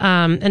was,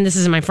 and this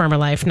is in my former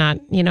life, not,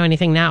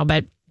 anything now,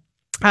 but,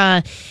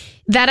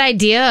 that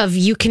idea of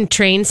you can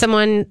train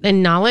someone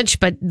in knowledge,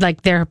 but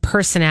like their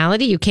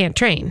personality, you can't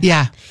train.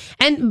 Yeah.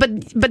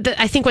 But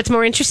I think what's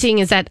more interesting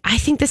is that I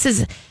think this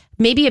is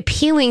maybe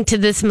appealing to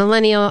this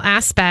millennial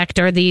aspect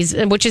or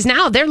which is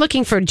now they're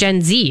looking for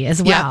Gen Z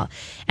as well. Yeah.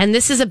 And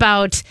this is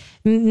about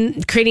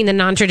creating the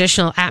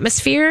non-traditional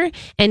atmosphere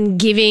and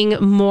giving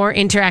more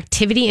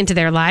interactivity into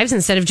their lives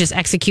instead of just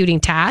executing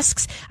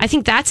tasks. I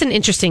think that's an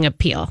interesting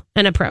appeal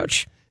and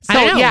approach. So,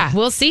 I don't know. Yeah,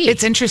 we'll see.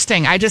 It's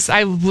interesting. I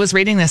was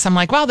reading this. I'm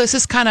like, wow, this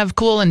is kind of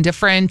cool and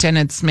different. And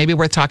it's maybe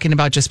worth talking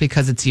about just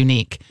because it's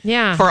unique.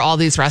 Yeah. For all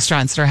these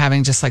restaurants that are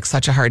having just like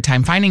such a hard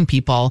time finding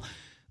people.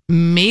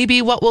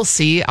 Maybe what we'll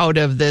see out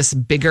of this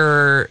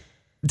bigger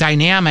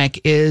dynamic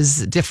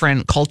is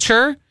different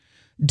culture,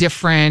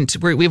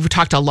 we've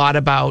talked a lot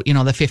about, the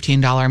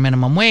 $15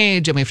 minimum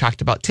wage and we've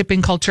talked about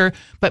tipping culture,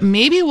 but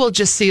maybe we'll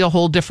just see a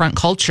whole different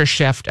culture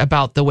shift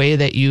about the way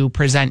that you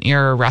present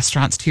your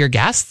restaurants to your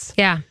guests.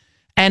 Yeah.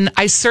 And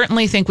I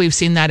certainly think we've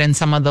seen that in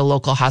some of the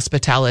local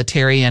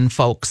hospitalitarian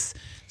folks,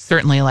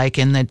 certainly like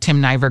in the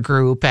Tim Niver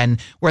group, and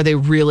where they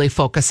really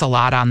focus a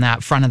lot on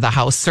that front of the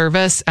house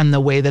service and the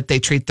way that they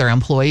treat their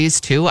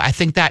employees too. I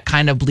think that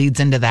kind of bleeds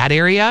into that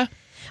area.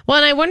 Well,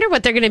 and I wonder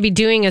what they're going to be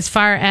doing as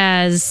far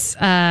as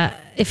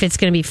if it's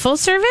going to be full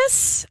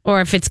service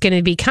or if it's going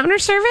to be counter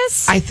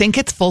service. I think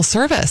it's full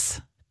service.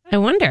 I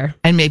wonder.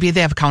 And maybe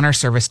they have counter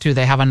service too.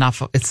 They have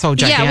enough. It's so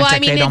gigantic. Yeah, well, I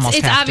mean, they'd almost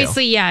it's have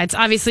obviously, to. yeah, it's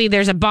obviously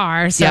there's a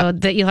bar, so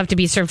that you'll have to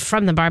be served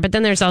from the bar. But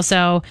then there's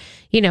also,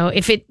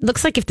 if it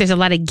looks like if there's a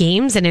lot of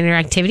games and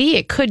interactivity,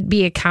 it could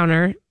be a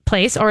counter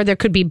place, or there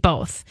could be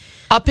both.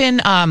 I've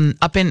been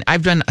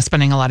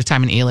spending a lot of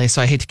time in Ely,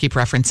 so I hate to keep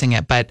referencing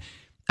it, but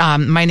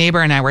my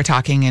neighbor and I were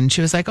talking, and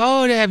she was like,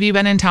 "Oh, have you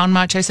been in town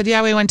much?" I said,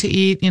 "Yeah, we went to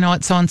eat,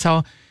 at so and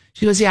so."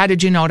 She goes, "Yeah,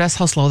 did you notice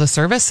how slow the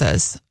service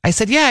is?" I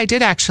said, "Yeah, I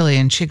did actually,"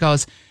 and she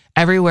goes,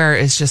 everywhere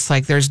is just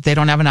like they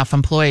don't have enough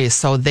employees.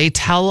 So they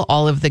tell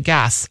all of the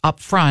guests up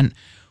front,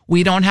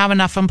 we don't have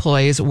enough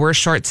employees. We're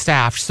short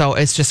staffed. So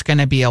it's just going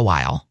to be a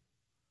while.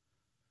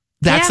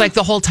 That's like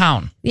the whole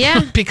town.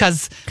 Yeah.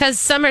 because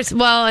summer's,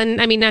 well,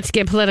 and I mean, not to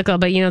get political,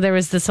 but there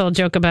was this whole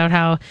joke about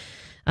how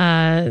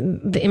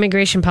the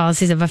immigration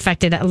policies have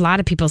affected a lot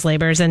of people's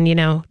labors and,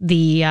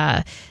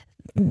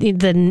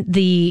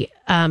 the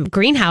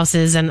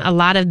greenhouses and a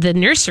lot of the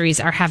nurseries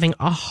are having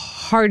a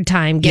hard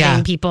time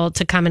getting people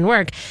to come and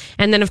work.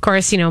 And then, of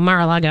course,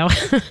 Mar-a-Lago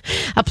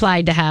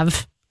applied to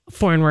have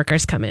foreign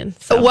workers come in.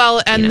 So,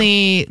 well, and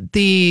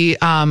the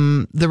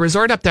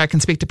resort up there, I can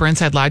speak to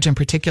Burnside Lodge in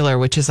particular,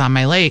 which is on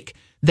my lake.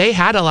 They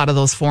had a lot of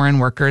those foreign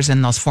workers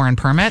and those foreign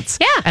permits.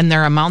 Yeah. And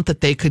their amount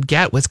that they could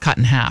get was cut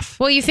in half.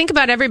 Well, you think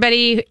about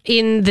everybody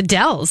in the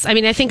Dells. I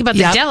mean, I think about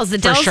the Dells. The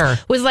Dells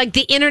was like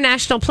the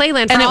international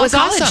playland for and all it was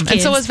college awesome. kids.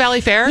 And so was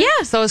Valley Fair.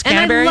 Yeah. So was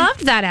Canterbury. And I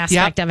loved that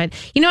aspect of it.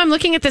 I'm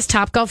looking at this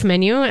Topgolf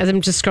menu as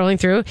I'm just scrolling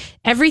through.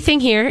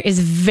 Everything here is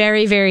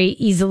very, very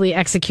easily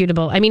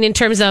executable. I mean, in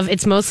terms of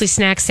it's mostly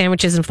snacks,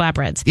 sandwiches, and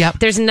flatbreads. Yep.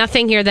 There's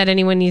nothing here that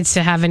anyone needs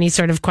to have any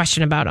sort of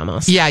question about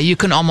almost. Yeah, you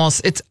can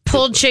almost, it's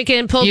pulled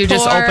chicken, pulled you pork.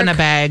 You just open a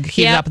bag,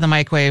 heat it up in the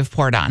microwave,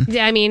 pour it on.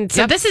 Yeah, I mean,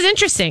 so this is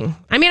interesting.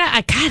 I mean,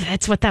 God,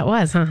 that's what that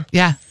was, huh?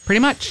 Yeah, pretty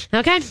much.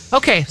 Okay,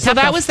 so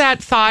that was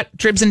that thought,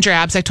 dribs and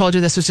drabs. I told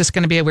you this was just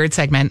going to be a weird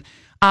segment.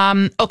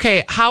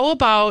 Okay, how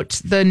about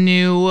the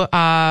new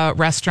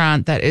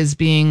restaurant that is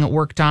being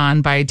worked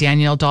on by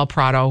Daniel Del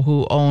Prado,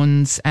 who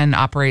owns and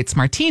operates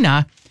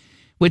Martina,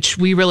 which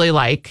we really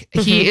like.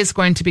 Mm-hmm. He is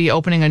going to be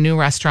opening a new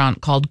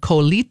restaurant called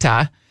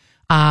Colita.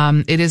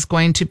 It is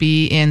going to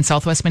be in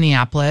Southwest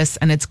Minneapolis,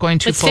 and it's going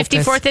to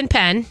focus... 54th and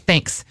Penn.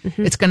 Thanks.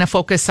 Mm-hmm. It's going to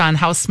focus on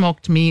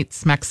house-smoked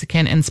meats,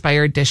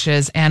 Mexican-inspired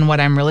dishes, and what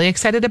I'm really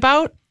excited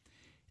about,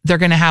 they're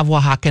going to have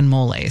Oaxacan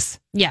moles.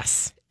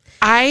 Yes.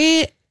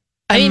 I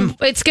mean,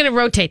 it's going to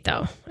rotate,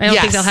 though. I don't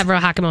think they'll have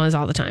Oaxacan moles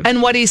all the time.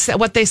 And what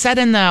they said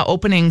in the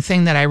opening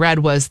thing that I read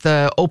was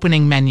the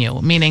opening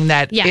menu, meaning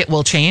that it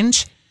will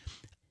change.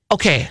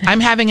 Okay,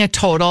 I'm having a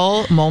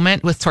total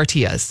moment with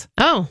tortillas.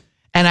 Oh.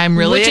 And I'm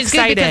really excited. Which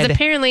is good because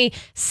apparently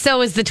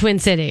so is the Twin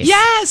Cities.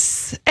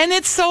 Yes. And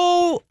it's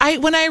so,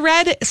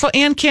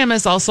 Ann Kim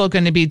is also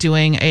going to be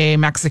doing a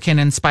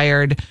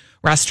Mexican-inspired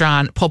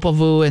restaurant, Popol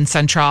Vuh in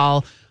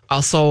Central,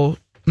 also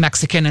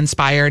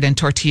Mexican-inspired and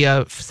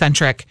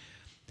tortilla-centric.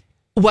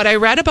 what I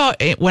read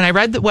about, when I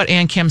read what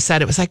Ann Kim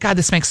said, it was like, God,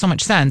 this makes so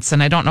much sense.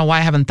 And I don't know why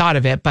I haven't thought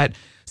of it. But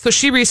so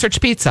she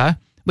researched pizza,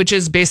 which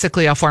is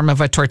basically a form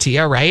of a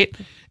tortilla, right?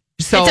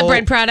 So It's a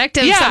bread product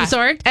of some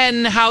sort.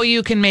 And how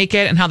you can make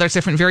it and how there's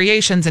different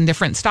variations and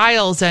different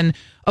styles. And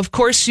of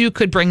course, you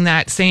could bring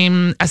that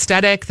same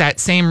aesthetic, that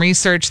same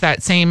research,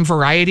 that same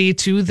variety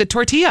to the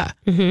tortilla.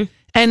 Mm-hmm.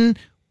 And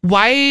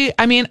why?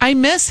 I mean, I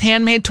miss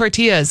handmade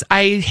tortillas.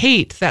 I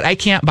hate that I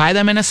can't buy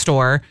them in a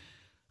store.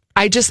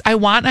 I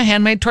want a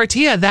handmade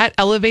tortilla. That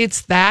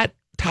elevates that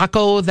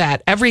taco,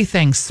 that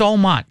everything so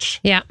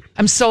much. Yeah.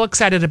 I'm so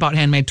excited about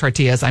handmade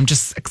tortillas. I'm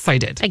just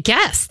excited. I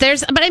guess there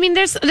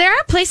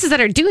are places that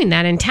are doing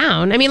that in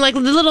town. I mean, like the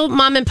little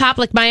mom and pop,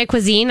 like Maya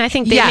Cuisine. I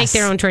think they make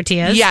their own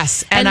tortillas.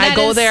 Yes, and I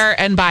go there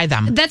and buy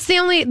them. That's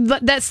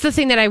the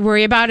thing that I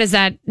worry about is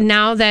that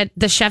now that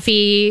the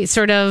chefy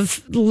sort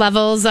of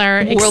levels are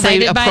excited Will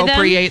they by them,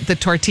 appropriate the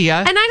tortilla?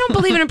 And I don't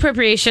believe in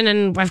appropriation,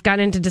 and I've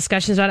gotten into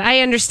discussions about it. I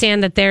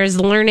understand that there's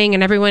learning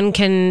and everyone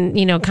can,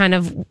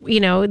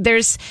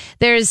 there's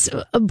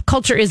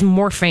culture is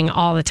morphing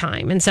all the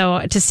time. And so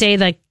to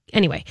say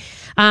anyway,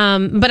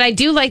 but I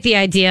do like the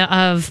idea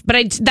of,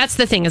 that's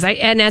the thing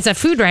and as a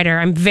food writer,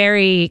 I'm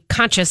very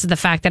conscious of the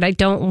fact that I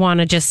don't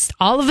want to just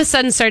all of a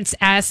sudden start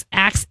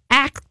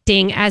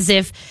acting as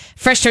if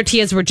fresh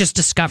tortillas were just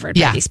discovered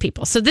by these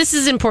people. So this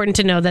is important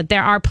to know that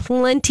there are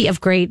plenty of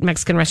great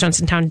Mexican restaurants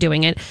in town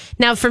doing it.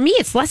 Now, for me,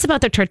 it's less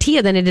about the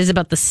tortilla than it is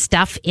about the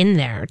stuff in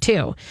there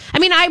too. I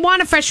mean, I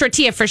want a fresh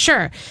tortilla for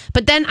sure,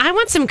 but then I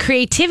want some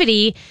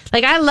creativity.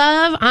 Like I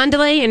love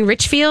Andale in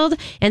Richfield,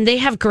 and they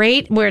have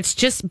great where it's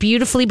just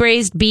beautifully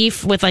braised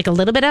beef with like a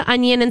little bit of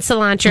onion and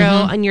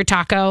cilantro on your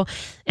taco.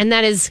 And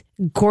that is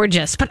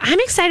gorgeous. But I'm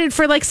excited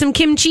for like some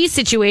kimchi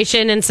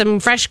situation and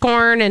some fresh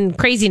corn and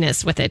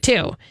craziness with it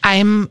too.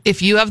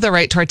 If you have the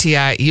right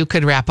tortilla, you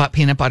could wrap up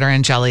peanut butter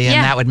and jelly and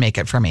that would make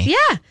it for me.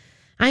 Yeah.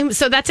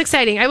 So that's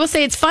exciting. I will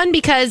say it's fun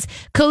because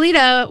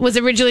Colita was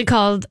originally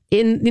called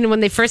when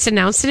they first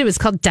announced it was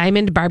called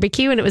Diamond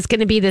Barbecue, and it was going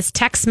to be this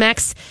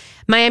Tex-Mex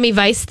Miami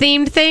Vice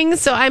themed thing.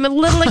 So I'm a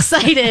little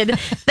excited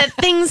that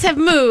things have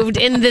moved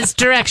in this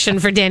direction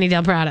for Danny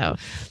Del Prado.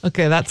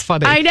 Okay, that's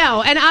funny. I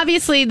know. And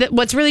obviously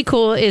what's really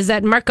cool is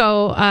that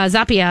Marco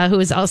Zappia, who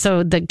is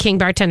also the king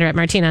bartender at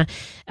Martina,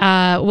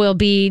 will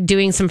be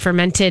doing some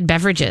fermented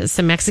beverages,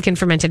 some Mexican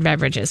fermented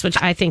beverages, which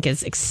I think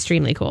is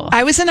extremely cool.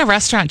 I was in a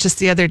restaurant just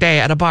the other day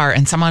at a bar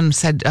and someone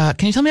said,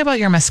 can you tell me about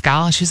your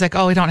mezcal? And she's like,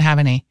 oh, we don't have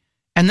any.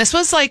 And this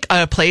was like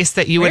a place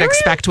that you would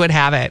expect would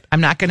have it.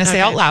 I'm not going to say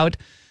out loud.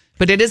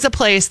 But it is a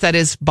place that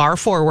is bar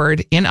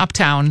forward in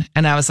Uptown.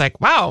 And I was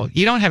like, wow,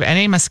 you don't have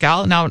any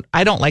mezcal? Now,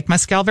 I don't like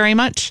mezcal very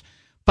much,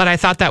 but I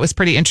thought that was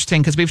pretty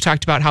interesting because we've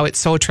talked about how it's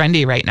so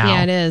trendy right now.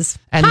 Yeah, it is.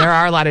 And there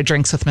are a lot of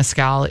drinks with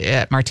mezcal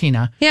at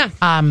Martina. Yeah.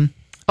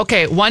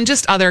 Okay, one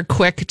just other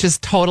quick,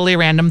 just totally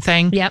random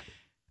thing. Yep.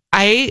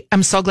 I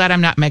am so glad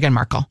I'm not Meghan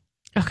Markle.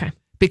 Okay.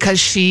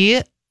 Because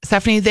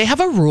Stephanie, they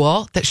have a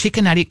rule that she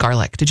cannot eat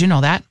garlic. Did you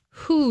know that?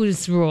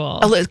 Whose rule?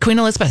 Queen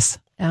Elizabeth.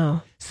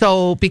 Oh.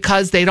 So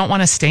because they don't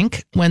want to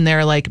stink when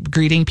they're like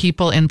greeting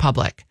people in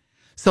public.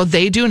 So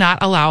they do not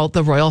allow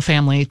the royal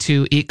family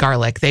to eat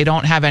garlic. They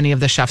don't have any of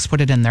the chefs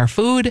put it in their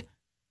food.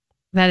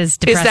 That is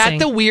depressing. Is that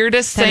the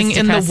weirdest thing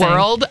in the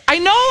world? I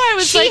know. I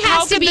was like,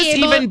 how could this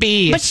even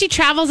be? But she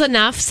travels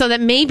enough so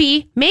that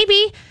maybe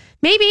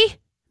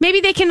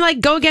they can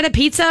like go get a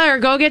pizza or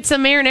go get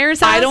some marinara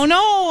sauce. I don't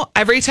know.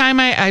 Every time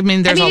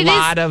there's a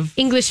lot of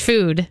English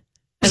food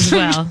as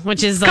well,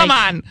 which is like, come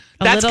on,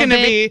 that's going to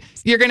be,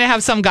 you're going to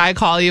have some guy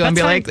call you and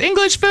be like,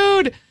 English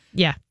food.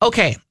 Yeah.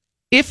 Okay.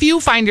 If you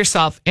find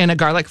yourself in a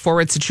garlic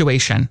forward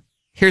situation,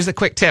 here's a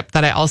quick tip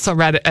that I also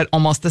read at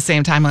almost the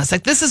same time. I was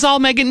like, this is all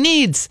Megan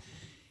needs.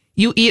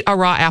 You eat a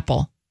raw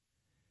apple.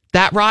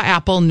 That raw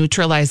apple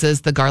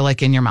neutralizes the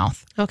garlic in your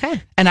mouth.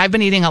 Okay. And I've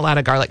been eating a lot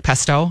of garlic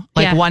pesto.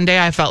 One day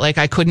I felt like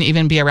I couldn't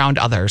even be around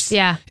others.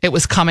 Yeah. It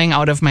was coming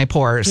out of my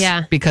pores.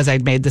 Yeah. Because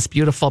I'd made this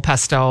beautiful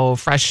pesto,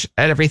 fresh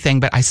and everything,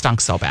 but I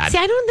stunk so bad. See,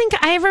 I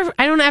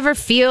don't ever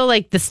feel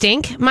like the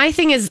stink. My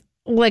thing is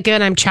like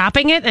when I'm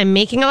chopping it, I'm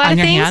making a lot of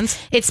things. Hands?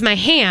 It's my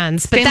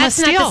hands, but Stainless that's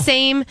steel. not the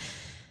same.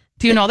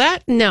 Do you know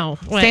that? No.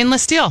 What?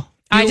 Stainless steel.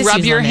 I You just rub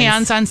use your lemons.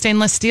 hands on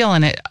stainless steel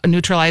and it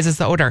neutralizes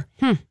the odor.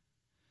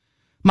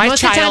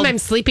 Most of the time I'm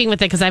sleeping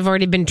with it because I've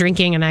already been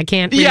drinking and I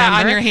can't remember. Yeah,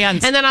 on your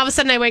hands. And then all of a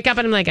sudden I wake up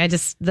and I'm like,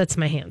 that's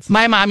my hands.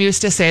 My mom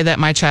used to say that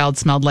my child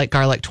smelled like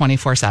garlic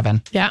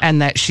 24/7. Yeah.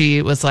 And that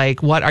she was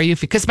like, what are you?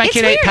 Because my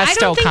kid ate pesto I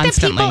don't think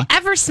constantly. that people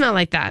ever smell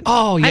like that.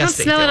 Oh, yes, I don't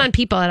they smell do. it on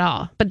people at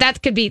all. But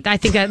that could be, I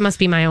think that must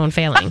be my own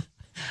failing.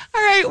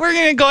 All right, we're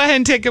going to go ahead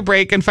and take a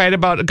break and fight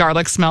about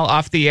garlic smell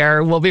off the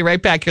air. We'll be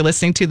right back. You're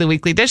listening to The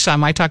Weekly Dish on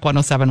My Talk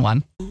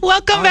 1071.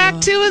 Welcome back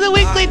to The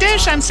Weekly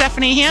Dish. I'm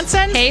Stephanie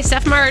Hansen. Hey,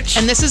 Steph March.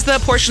 And this is the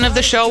portion of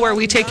the show where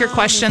we take your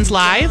questions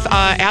live.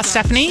 Ask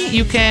Stephanie.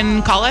 You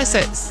can call us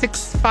at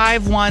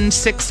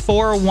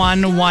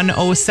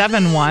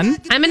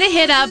 651-641-1071. I'm going to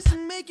hit up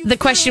the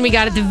question we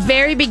got at the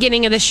very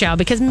beginning of the show,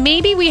 because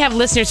maybe we have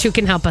listeners who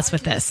can help us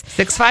with this.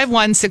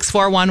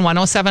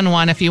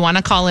 651-641-1071. If you want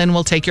to call in,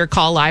 we'll take your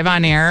call live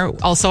on air.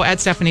 Also at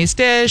Stephanie's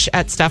Dish,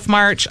 at Steph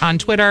March on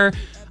Twitter,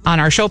 on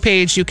our show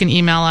page. You can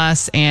email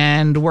us,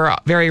 and we're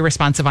very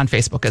responsive on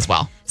Facebook as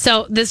well.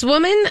 So this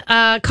woman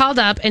called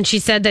up and she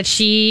said that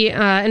she,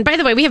 and by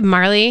the way, we have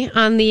Marley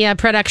on the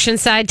production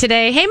side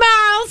today. Hey,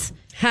 Marls!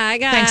 Hi,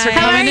 guys. Thanks for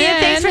How are coming you? in.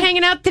 Thanks for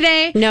hanging out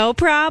today. No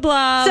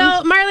problem.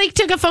 So Marley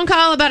took a phone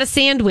call about a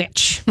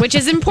sandwich, which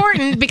is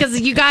important because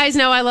you guys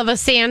know I love a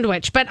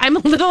sandwich, but I'm a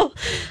little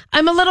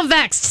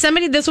vexed.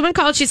 This woman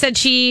called, she said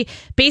she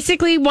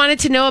basically wanted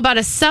to know about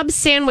a sub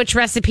sandwich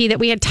recipe that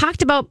we had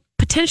talked about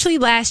potentially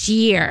last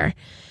year.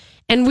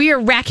 And we are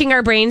racking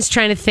our brains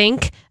trying to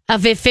think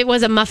of if it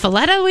was a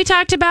muffaletta we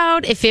talked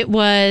about, if it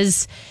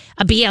was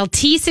a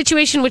BLT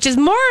situation, which is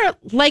more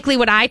likely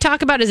what I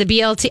talk about is a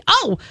BLT.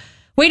 Oh,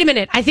 wait a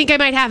minute. I think I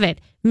might have it.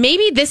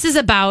 Maybe this is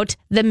about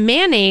the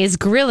mayonnaise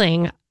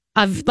grilling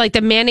of like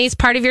the mayonnaise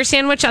part of your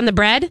sandwich on the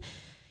bread.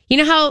 You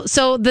know how,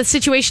 so the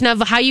situation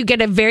of how you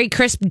get a very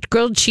crisp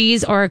grilled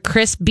cheese or a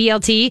crisp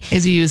BLT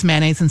Is you use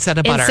mayonnaise instead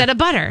of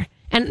butter.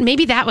 And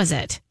maybe that was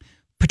it.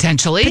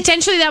 Potentially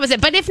That was it.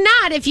 But if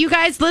not, if you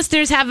guys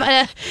listeners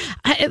have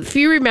if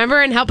you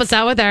remember and help us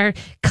out with our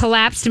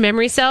collapsed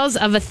memory cells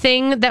of a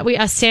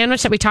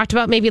sandwich that we talked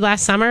about maybe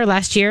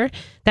last year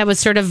that was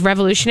sort of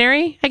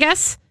revolutionary, I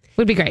guess,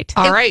 would be great.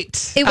 All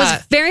right. It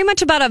was very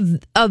much about a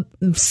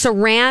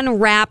saran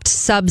wrapped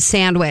sub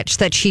sandwich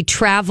that she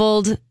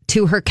traveled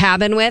to her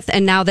cabin with,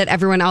 and now that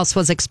everyone else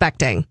was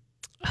expecting.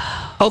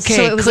 Okay,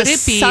 So it was could a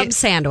it be sub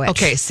sandwich.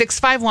 Okay,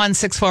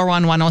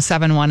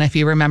 651-641-1071 if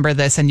you remember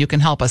this and you can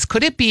help us.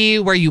 Could it be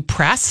where you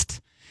pressed?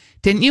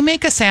 Didn't you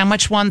make a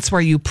sandwich once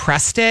where you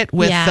pressed it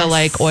with Yes. the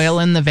like oil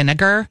and the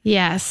vinegar?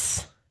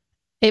 Yes.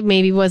 It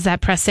maybe was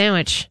that press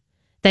sandwich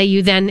that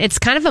you then, it's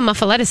kind of a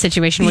muffaletta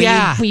situation where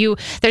Yeah. you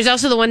there's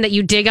also the one that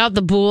you dig out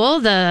the boule,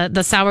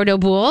 the sourdough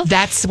boule.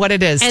 That's what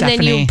it is, And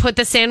Stephanie. then you put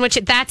the sandwich.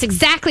 That's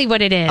exactly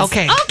what it is.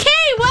 Okay.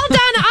 Well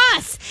done,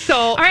 us. So-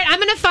 all right, I'm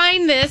going to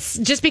find this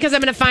just because I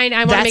want to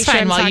That's make sure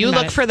fine. I'm While talking you about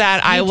look it. for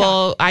that,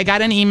 I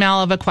got an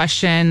email of a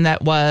question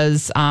that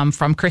was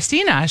from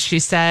Christina. She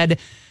said,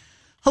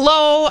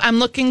 "Hello, I'm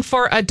looking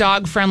for a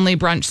dog-friendly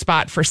brunch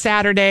spot for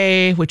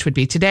Saturday, which would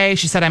be today."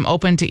 She said, "I'm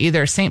open to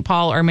either St.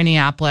 Paul or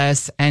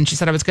Minneapolis." And she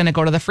said, "I was going to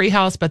go to the Free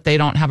House, but they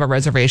don't have a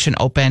reservation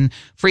open."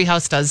 Free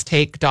House does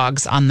take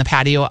dogs on the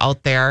patio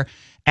out there,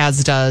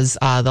 as does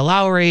the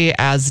Lowry,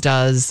 as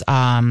does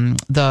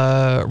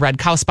the Red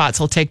Cow Spots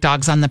will take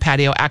dogs on the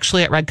patio.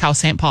 Actually, at Red Cow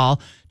St. Paul,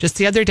 just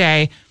the other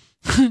day,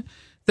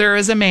 there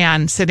is a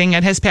man sitting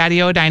at his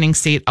patio dining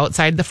seat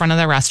outside the front of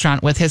the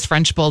restaurant with his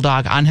French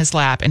bulldog on his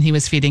lap, and he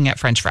was feeding it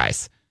French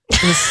fries.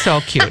 It was so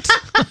cute.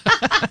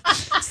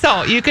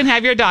 So you can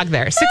have your dog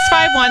there.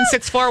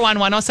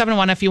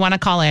 651-641-1071 if you want to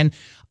call in.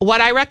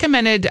 What I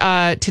recommended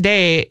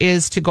today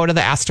is to go to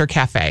the Astor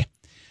Cafe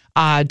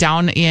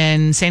down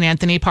in St.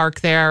 Anthony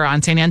Park there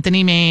on St.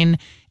 Anthony, Maine.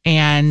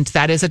 And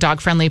that is a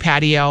dog-friendly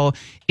patio.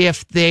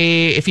 If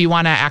you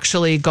want to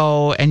actually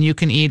go and you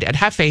can eat at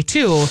Hefe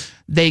too,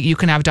 you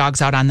can have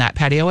dogs out on that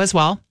patio as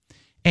well.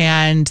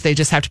 And they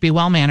just have to be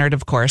well-mannered,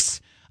 of course.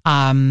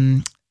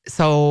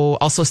 So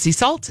also Sea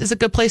Salt is a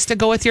good place to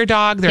go with your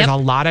dog. There's a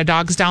lot of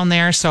dogs down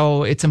there.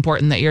 So it's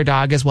important that your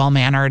dog is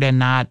well-mannered and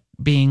not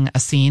being a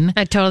scene.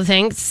 I totally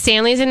think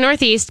Stanley's in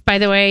Northeast, by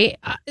the way,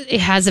 it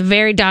has a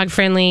very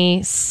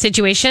dog-friendly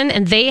situation,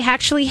 and they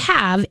actually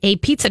have a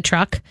pizza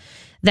truck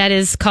that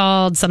is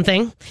called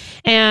something.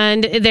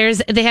 And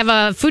they have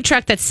a food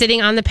truck that's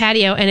sitting on the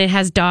patio, and it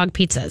has dog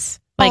pizzas.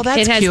 Like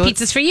that's it has cute.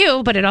 pizzas for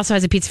you, but it also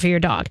has a pizza for your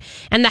dog.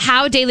 And the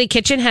How Daily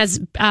Kitchen has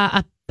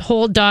a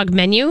whole dog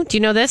menu. Do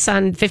you know this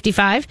on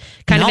 55?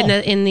 Kind No.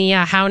 of in the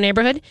How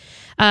neighborhood.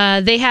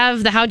 They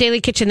have the How Daily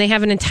Kitchen. They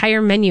have an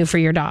entire menu for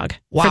your dog.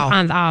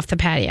 Wow. Off the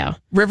patio.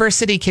 River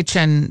City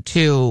Kitchen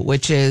too,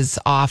 which is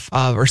off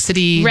of or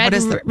City Red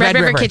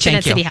River Kitchen thank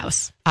at you. City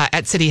House.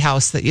 At City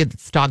House,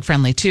 it's dog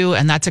friendly too,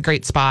 and that's a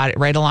great spot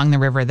right along the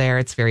river there.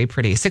 It's very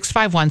pretty.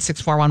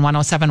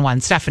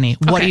 651-641-1071. Stephanie,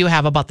 what Okay. do you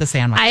have about the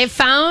sandwich? I have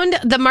found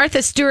the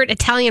Martha Stewart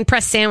Italian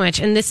press sandwich,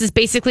 and this is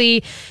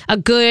basically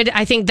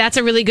I think that's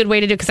a really good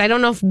way to do it because I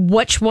don't know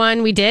which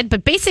one we did,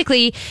 but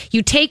basically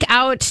you take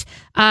out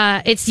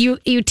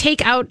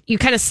you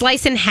kind of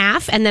slice in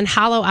half and then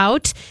hollow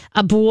out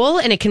a boule,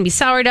 and it can be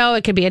sourdough,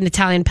 it could be an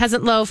Italian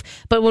peasant loaf,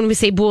 but when we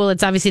say boule,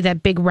 it's obviously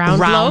that big round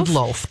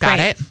loaf. Got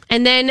it.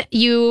 And then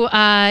you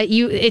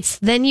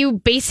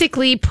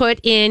basically put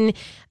in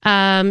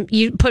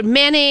you put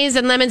mayonnaise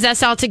and lemon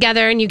zest all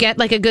together, and you get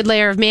like a good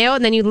layer of mayo,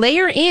 and then you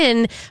layer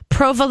in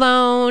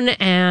provolone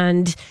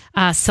and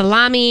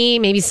salami,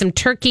 maybe some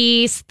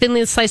turkey,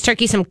 thinly sliced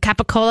turkey, some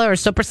capicola or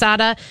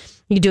soppressata.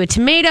 You do a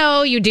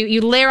tomato,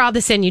 you layer all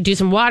this in, you do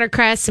some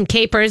watercress, some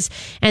capers,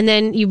 and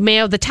then you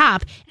mayo the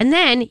top. And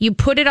then you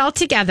put it all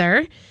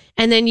together,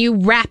 and then you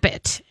wrap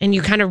it, and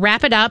you kind of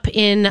wrap it up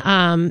in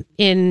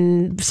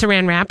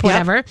saran wrap,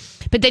 whatever.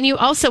 But then you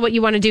also, what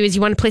you want to do is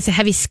you want to place a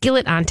heavy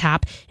skillet on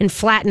top and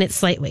flatten it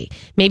slightly.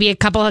 Maybe a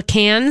couple of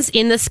cans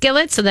in the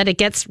skillet so that it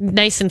gets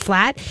nice and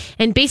flat.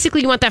 And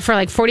basically you want that for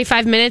like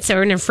 45 minutes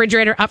or in a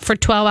refrigerator up for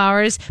 12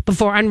 hours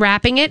before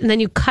unwrapping it. And then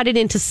you cut it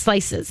into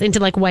slices, into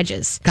like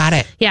wedges. Got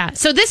it. Yeah.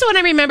 So this one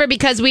I remember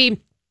because I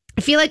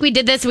feel like we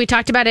did this, we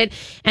talked about it,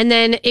 and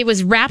then it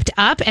was wrapped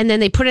up, and then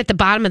they put it at the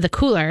bottom of the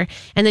cooler,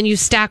 and then you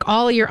stack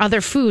all your other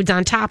foods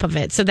on top of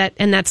it.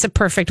 And that's a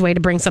perfect way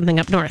to bring something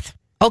up north.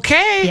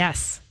 Okay.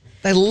 Yes.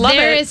 I love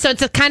it. So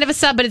it's a kind of a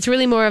sub, but it's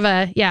really more of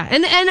a, yeah.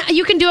 And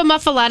you can do a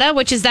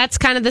muffaletta, that's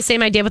kind of the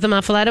same idea with a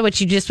muffaletta, which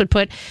you just would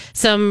put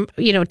some,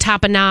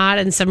 tapenade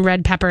and some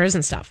red peppers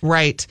and stuff.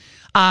 Right.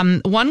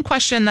 One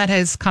question that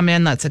has come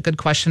in, that's a good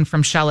question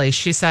from Shelley.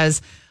 She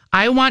says,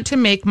 I want to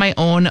make my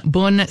own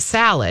bun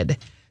salad.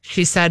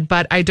 She said,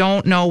 but I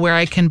don't know where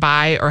I can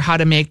buy or how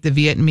to make the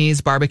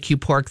Vietnamese barbecue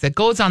pork that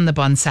goes on the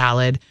bun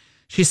salad.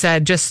 She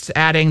said, just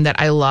adding that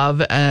I love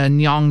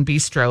Nyong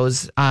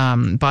Bistro's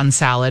bun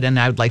salad and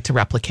I would like to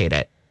replicate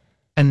it.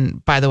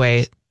 And by the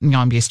way,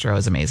 Nyong Bistro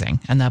is amazing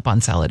and that bun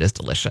salad is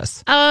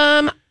delicious.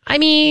 I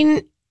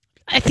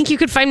think you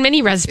could find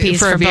many recipes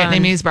for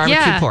Vietnamese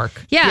barbecue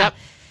pork. Yeah. Yep.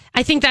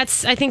 I think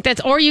that's,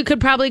 or you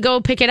could probably go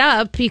pick it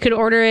up. You could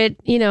order it,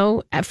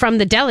 from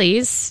the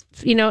delis.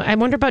 I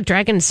wonder about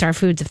Dragon Star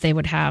Foods if they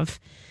would have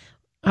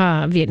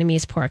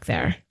Vietnamese pork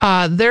there.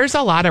 There's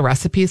a lot of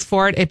recipes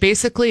for it. It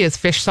basically is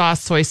fish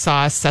sauce, soy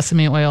sauce,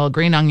 sesame oil,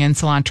 green onion,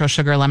 cilantro,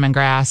 sugar,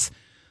 lemongrass.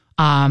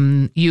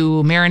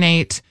 You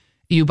marinate,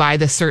 you buy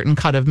the certain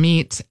cut of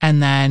meat,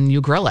 and then you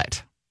grill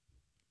it.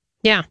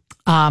 Yeah.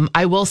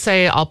 I will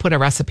say I'll put a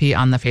recipe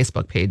on the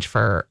Facebook page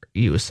for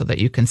you so that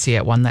you can see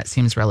it. One that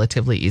seems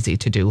relatively easy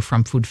to do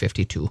from Food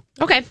 52.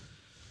 Okay.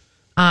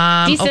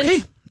 Decent.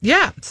 Okay.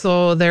 Yeah.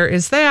 So there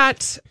is that.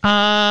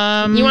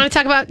 Did you want to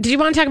talk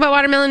about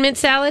watermelon mint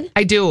salad?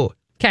 I do.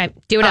 Okay.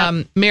 Do it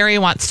up. Mary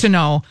wants to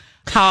know,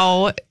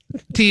 how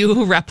do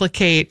you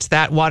replicate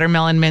that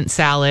watermelon mint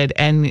salad?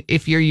 And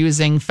if you're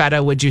using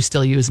feta, would you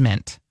still use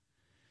mint?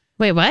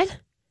 Wait, what?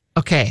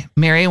 Okay.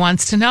 Mary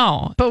wants to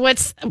know.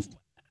 But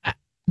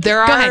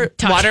there are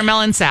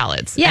watermelon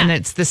salads. Yeah. And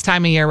it's this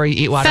time of year where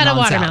you eat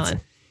watermelon salads.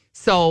 Watermelon.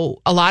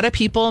 So a lot of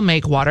people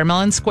make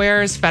watermelon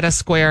squares, feta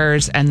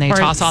squares, and they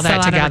toss all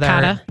that together.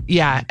 Ricotta.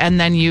 Yeah.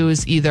 And then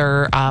use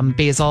either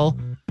basil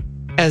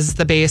as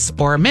the base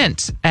or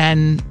mint.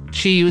 And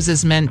she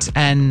uses mint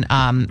and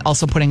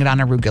also putting it on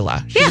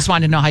arugula. She just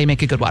wanted to know how you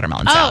make a good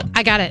watermelon salad. Oh,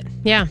 I got it.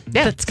 Yeah.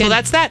 That's good. So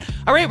that's that.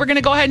 All right. We're going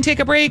to go ahead and take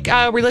a break.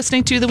 We're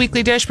listening to The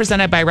Weekly Dish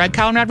presented by Red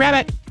Cow and Red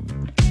Rabbit.